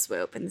one fell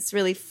swoop, and this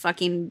really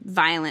fucking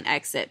violent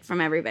exit from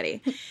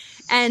everybody.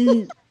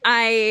 And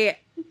I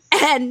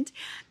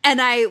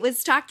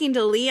was talking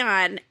to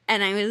Leon,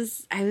 and I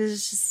was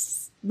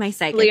just my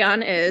psychic.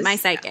 Leon is my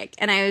psychic,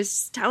 and I was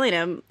just telling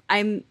him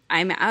I'm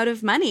out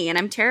of money and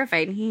I'm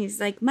terrified. And he's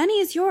like, "Money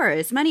is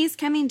yours. Money is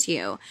coming to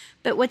you.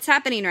 But what's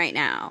happening right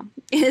now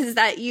is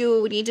that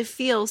you need to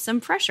feel some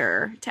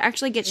pressure to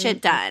actually get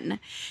shit done."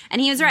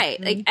 And he was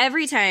right. Like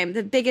every time,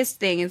 the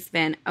biggest thing has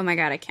been, "Oh my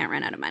God, I can't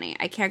run out of money.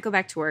 I can't go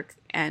back to work,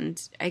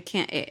 and I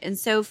can't." And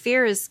so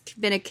fear has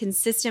been a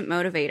consistent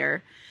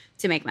motivator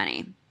to make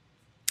money.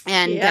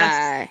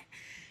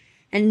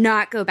 And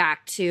not go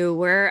back to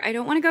where I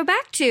don't want to go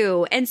back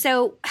to. And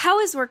so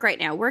how is work right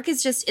now? Work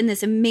is just in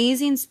this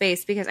amazing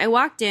space because I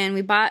walked in,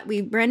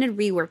 we rented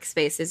WeWork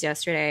spaces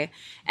yesterday,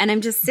 and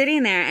I'm just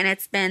sitting there, and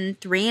it's been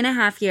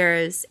 3.5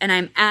 years, and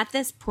I'm at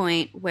this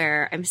point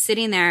where I'm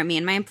sitting there, me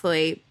and my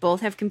employee both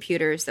have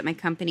computers that my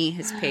company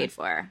has paid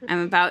for.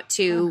 I'm about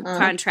to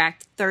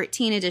contract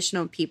 13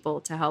 additional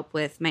people to help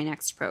with my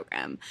next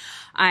program.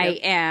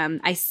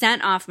 I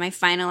sent off my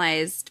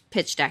finalized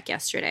pitch deck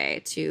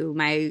yesterday to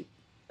my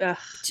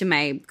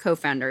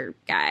co-founder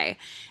guy,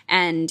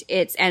 and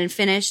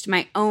finished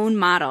my own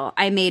model.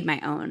 I made my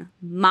own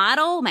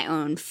model, my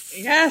own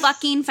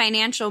fucking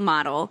financial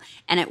model,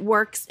 and it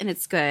works and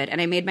it's good.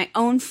 And I made my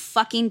own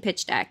fucking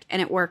pitch deck,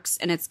 and it works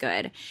and it's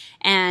good.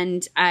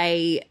 And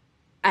I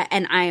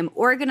am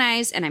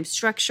organized, and I'm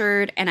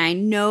structured, and I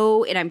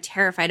know, and I'm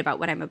terrified about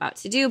what I'm about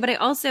to do. But I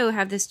also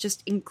have this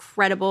just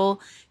incredible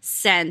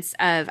sense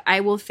of I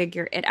will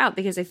figure it out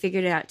because I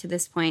figured it out to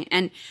this point.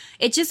 And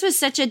it just was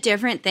such a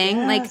different thing.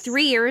 Yes. Like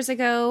 3 years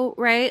ago,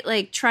 right?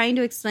 Like trying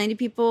to explain to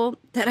people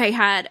that I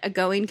had a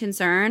going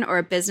concern or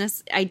a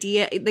business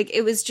idea. Like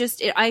it was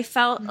just, I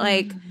felt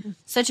like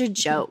such a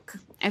joke.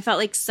 I felt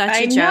like such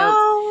a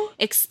joke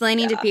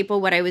explaining to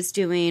people what I was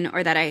doing,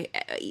 or that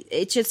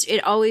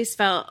it always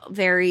felt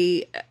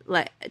very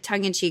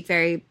tongue-in-cheek,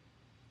 very,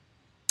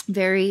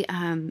 very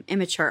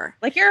immature.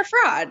 Like you're a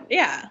fraud.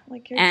 Yeah.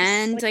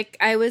 Like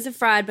I was a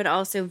fraud, but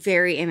also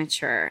very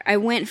immature. I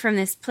went from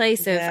this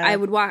place of I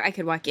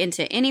could walk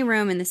into any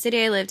room in the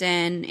city I lived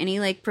in, any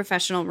like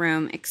professional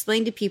room,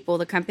 explain to people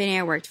the company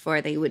I worked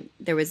for.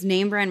 There was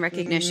name brand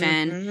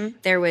recognition.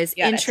 There was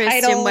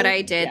interest in what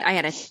I did. Yeah. I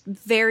had a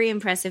very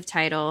impressive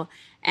title.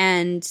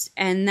 And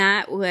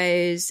that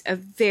was a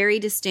very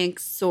distinct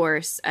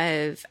source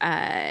of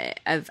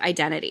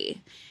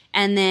identity.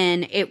 And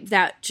then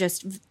that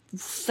just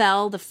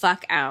fell the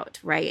fuck out,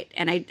 right?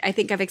 And I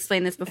think I've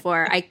explained this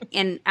before.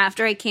 And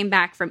after I came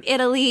back from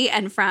Italy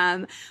and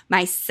from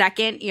my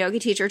second yoga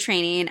teacher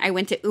training, I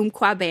went to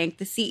Umpqua Bank.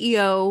 The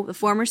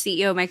former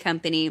CEO of my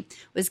company,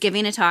 was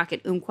giving a talk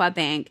at Umpqua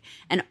Bank,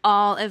 and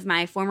all of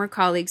my former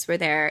colleagues were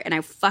there. And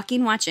I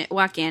fucking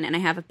walk in, and I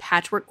have a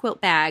patchwork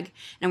quilt bag,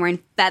 and I'm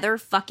wearing feather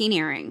fucking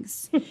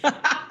earrings.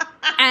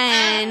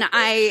 And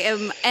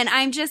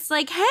I'm just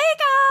like, hey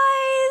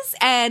guys.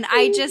 And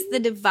the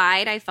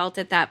divide I felt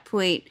at that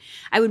point,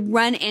 I would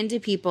run into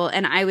people,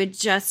 and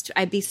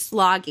I'd be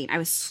slogging. I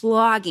was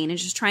slogging and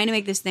just trying to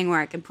make this thing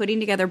work and putting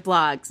together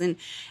blogs. And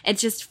it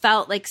just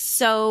felt like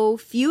so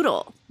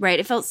futile, right?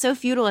 It felt so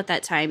futile at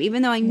that time.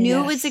 Even though I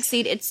knew it would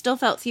succeed, it still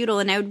felt futile.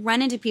 And I would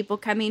run into people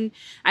coming.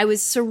 I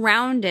was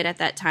surrounded at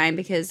that time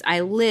because I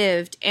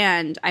lived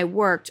and I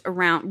worked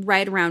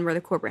right around where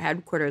the corporate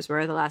headquarters were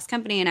of the last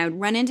company. And I would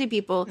run into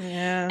people,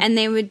 and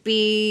they would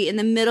be in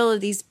the middle of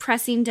these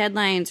pressing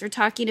deadlines or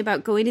talking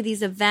about going to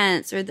these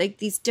events or like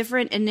these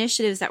different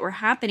initiatives that were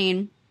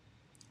happening.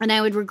 And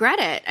I would regret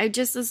it. I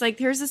just was like,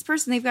 here's this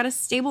person. They've got a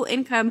stable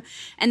income,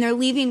 and they're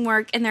leaving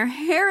work, and their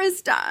hair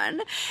is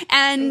done,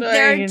 and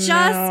they're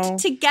just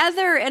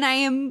together. And I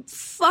am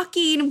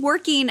fucking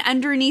working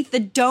underneath the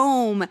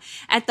dome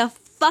at the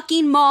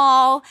fucking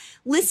mall,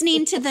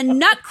 listening to the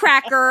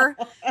Nutcracker,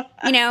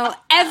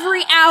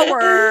 every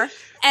hour.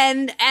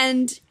 And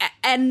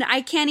and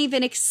I can't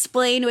even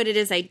explain what it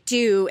is I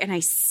do, and I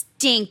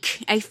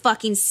stink. I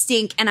fucking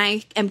stink. And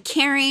I am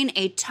carrying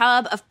a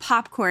tub of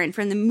popcorn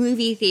from the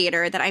movie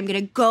theater that I'm going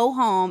to go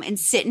home and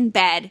sit in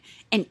bed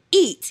and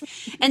eat.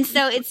 And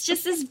so it's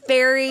just this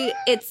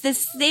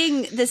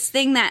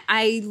thing that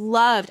I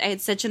loved. I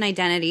had such an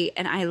identity,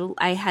 and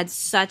I had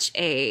such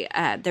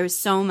there was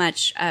so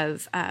much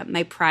of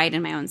my pride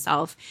in my own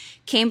self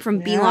came from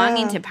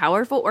belonging to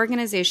powerful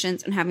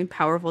organizations and having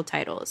powerful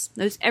titles.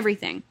 That was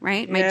everything,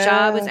 right? My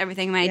job was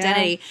everything, my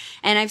identity.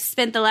 And I've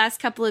spent the last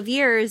couple of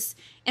years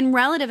in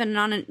relative and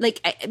non,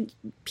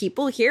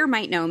 people here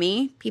might know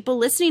me. People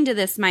listening to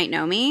this might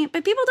know me,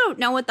 but people don't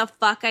know what the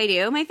fuck I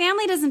do. My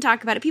family doesn't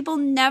talk about it. People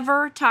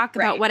never talk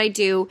about what I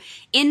do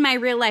in my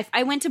real life.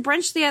 I went to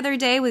brunch the other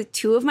day with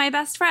two of my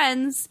best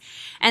friends,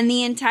 and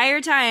the entire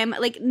time,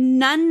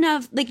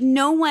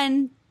 no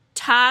one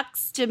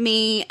talks to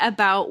me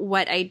about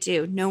what I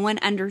do. No one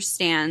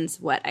understands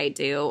what I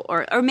do,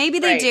 or maybe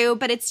they do,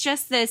 but it's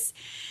just this.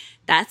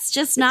 That's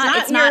just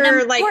it's not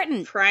your,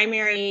 important.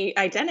 Primary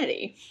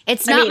identity.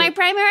 It's not my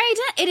primary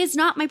identity. It is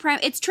not my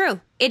It's true.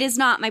 It is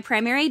not my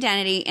primary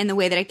identity in the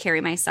way that I carry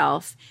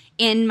myself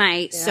in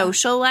my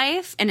social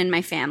life and in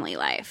my family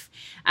life.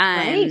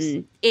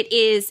 It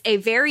is a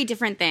very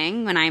different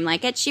thing when I'm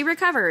at She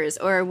Recovers,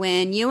 or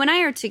when you and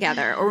I are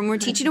together, or when we're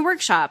teaching a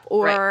workshop,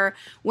 or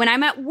when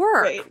I'm at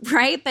work,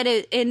 right?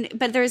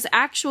 But there's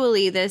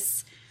actually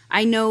this.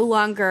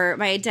 My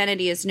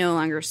identity is no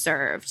longer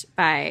served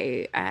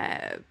by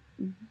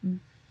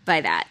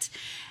that.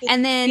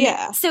 And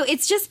then, so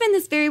it's just been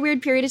this very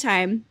weird period of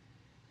time.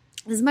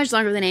 This is much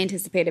longer than I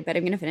anticipated, but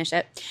I'm going to finish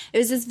it. It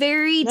was this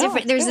very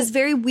different, there's this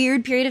very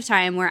weird period of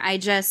time where I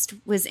just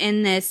was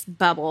in this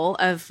bubble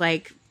of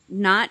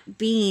not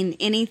being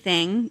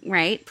anything,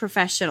 right,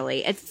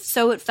 professionally.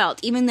 So it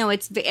felt, even though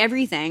it's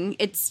everything,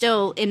 it's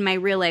still in my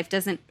real life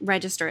doesn't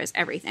register as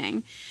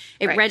everything.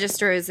 It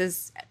registers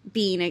as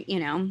being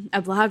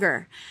a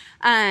blogger.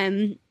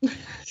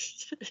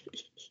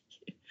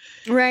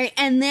 Right.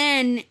 And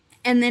then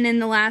in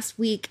the last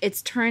week,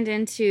 it's turned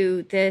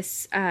into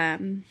this,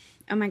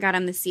 oh my God,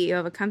 I'm the CEO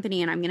of a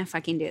company and I'm going to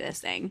fucking do this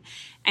thing.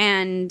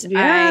 And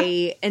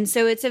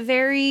so it's a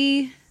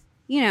very,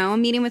 a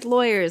meeting with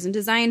lawyers and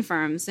design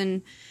firms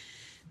and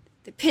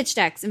the pitch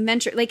decks and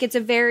venture, it's a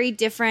very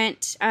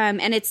different,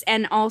 and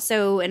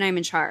I'm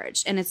in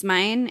charge, and it's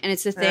mine, and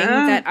it's the thing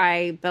that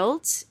I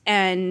built.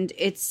 And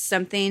it's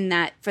something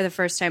that for the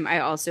first time, I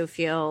also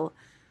feel,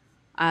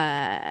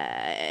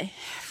 I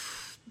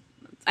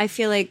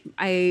feel like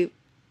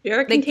you're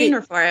a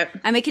container for it.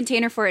 I'm a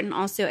container for it. And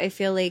also I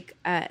feel like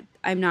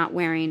I'm not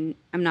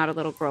a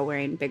little girl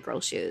wearing big girl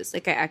shoes.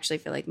 I actually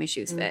feel like my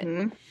shoes fit.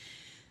 Mm-hmm.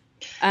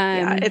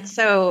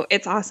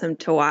 It's awesome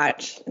to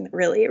watch. It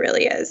really,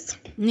 really is.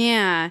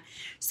 Yeah.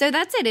 So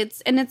that's it.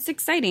 It's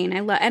exciting.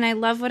 I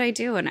love what I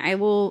do. And I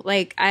will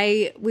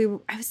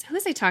who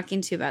was I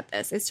talking to about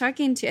this? I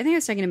think I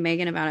was talking to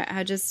Megan about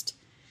it.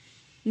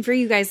 And for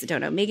you guys that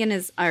don't know, Megan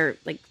is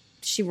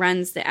she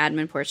runs the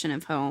admin portion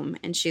of Home,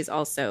 and she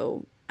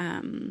also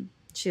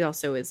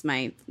is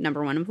my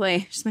number one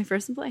employee. She's my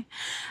first employee.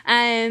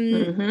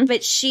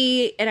 But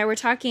she and I were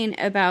talking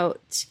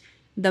about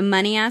the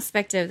money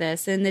aspect of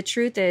this, and the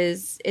truth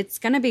is it's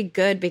going to be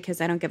good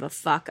because I don't give a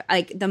fuck.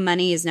 The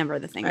money is never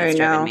the thing that's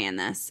driving me in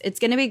this. It's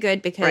going to be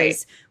good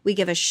because we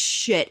give a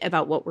shit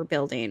about what we're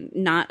building.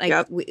 Not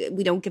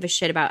we don't give a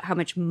shit about how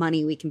much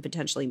money we can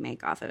potentially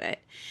make off of it.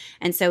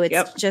 And so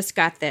it's just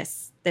got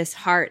this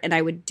heart, and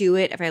I would do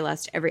it if I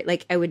lost I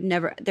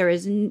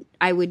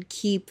would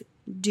keep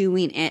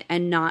doing it,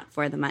 and not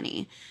for the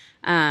money.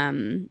 I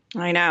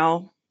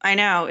know.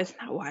 Isn't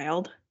that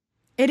wild?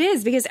 It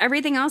is, because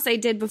everything else I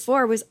did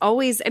before was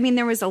always,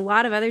 there was a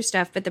lot of other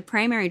stuff, but the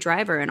primary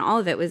driver and all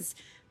of it was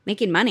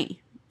making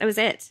money. That was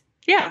it.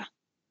 Yeah.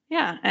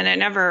 Yeah. And that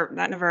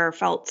never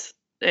felt,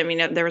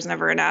 there was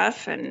never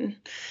enough. And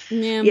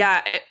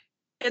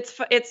it's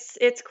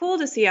cool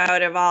to see how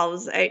it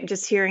evolves.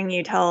 Just hearing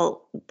you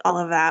tell all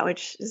of that,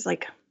 which is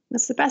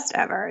that's the best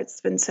ever. It's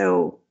been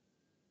so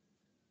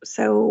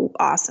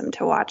awesome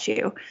to watch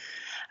you.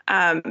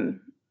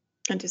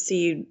 And to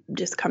see you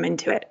just come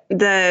into it.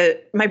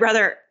 My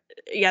brother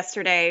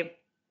yesterday,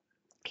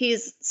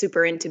 he's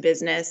super into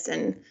business,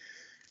 and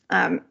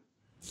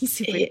he's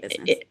super into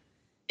business.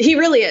 He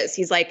really is.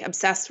 He's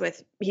obsessed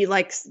with. He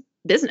likes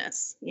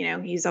business.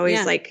 He's always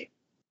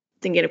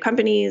thinking of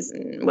companies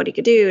and what he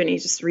could do, and he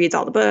just reads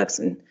all the books,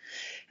 and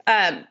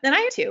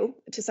I too,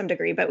 to some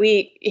degree. But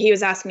he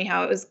was asking me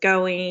how it was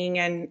going,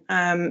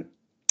 and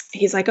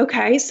he's like,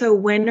 okay, so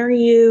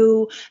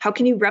how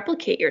can you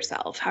replicate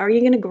yourself? How are you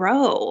going to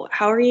grow?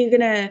 How are you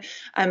going to,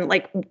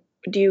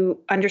 do you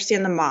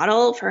understand the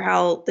model for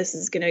how this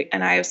is going to,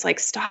 and I was like,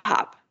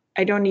 stop.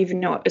 I don't even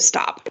know what to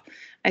stop.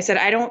 I said,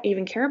 I don't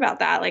even care about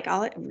that.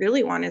 All I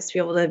really want is to be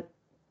able to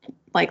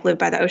live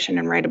by the ocean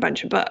and write a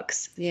bunch of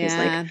books. Yeah. He's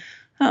like,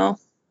 oh,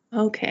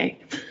 okay.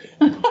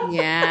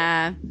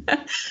 Yeah. But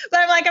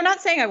I'm like, I'm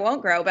not saying I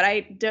won't grow, but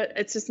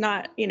it's just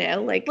not,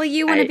 like. Well,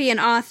 you want to be an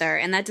author,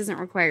 and that doesn't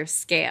require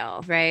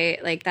scale,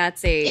 right? Like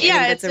that's a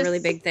really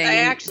big thing. I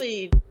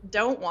actually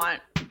don't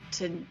want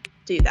to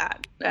do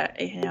that,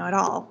 at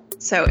all.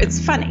 So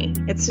it's funny.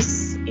 It's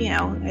just,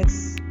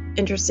 it's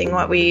interesting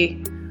where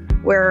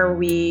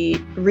we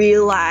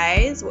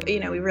realize, we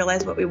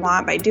realize what we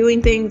want by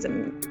doing things,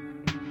 and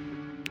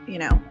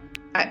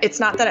it's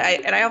not that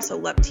I also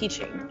love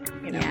teaching,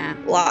 a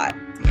lot.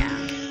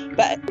 Yeah.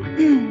 But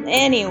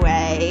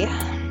anyway.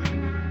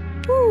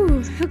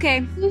 Whew,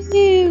 okay.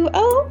 Woo-hoo,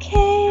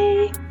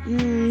 okay.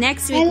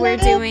 Next week we're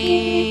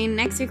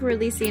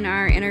releasing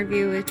our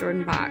interview with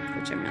Jordan Bach,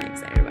 which I'm really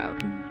excited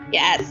about.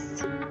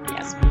 Yes,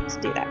 let's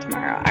do that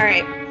tomorrow. All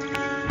right.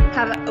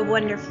 Have a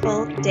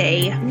wonderful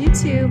day. You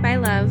too. Bye,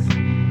 love.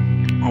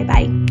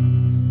 Bye-bye.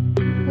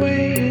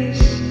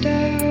 Waist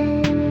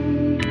down.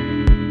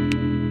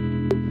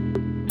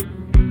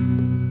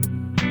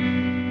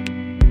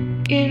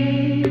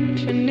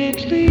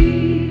 Infinitely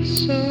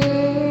so.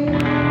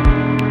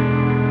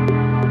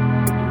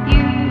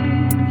 You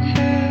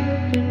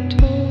have been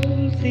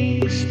told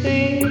these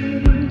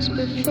things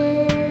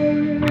before.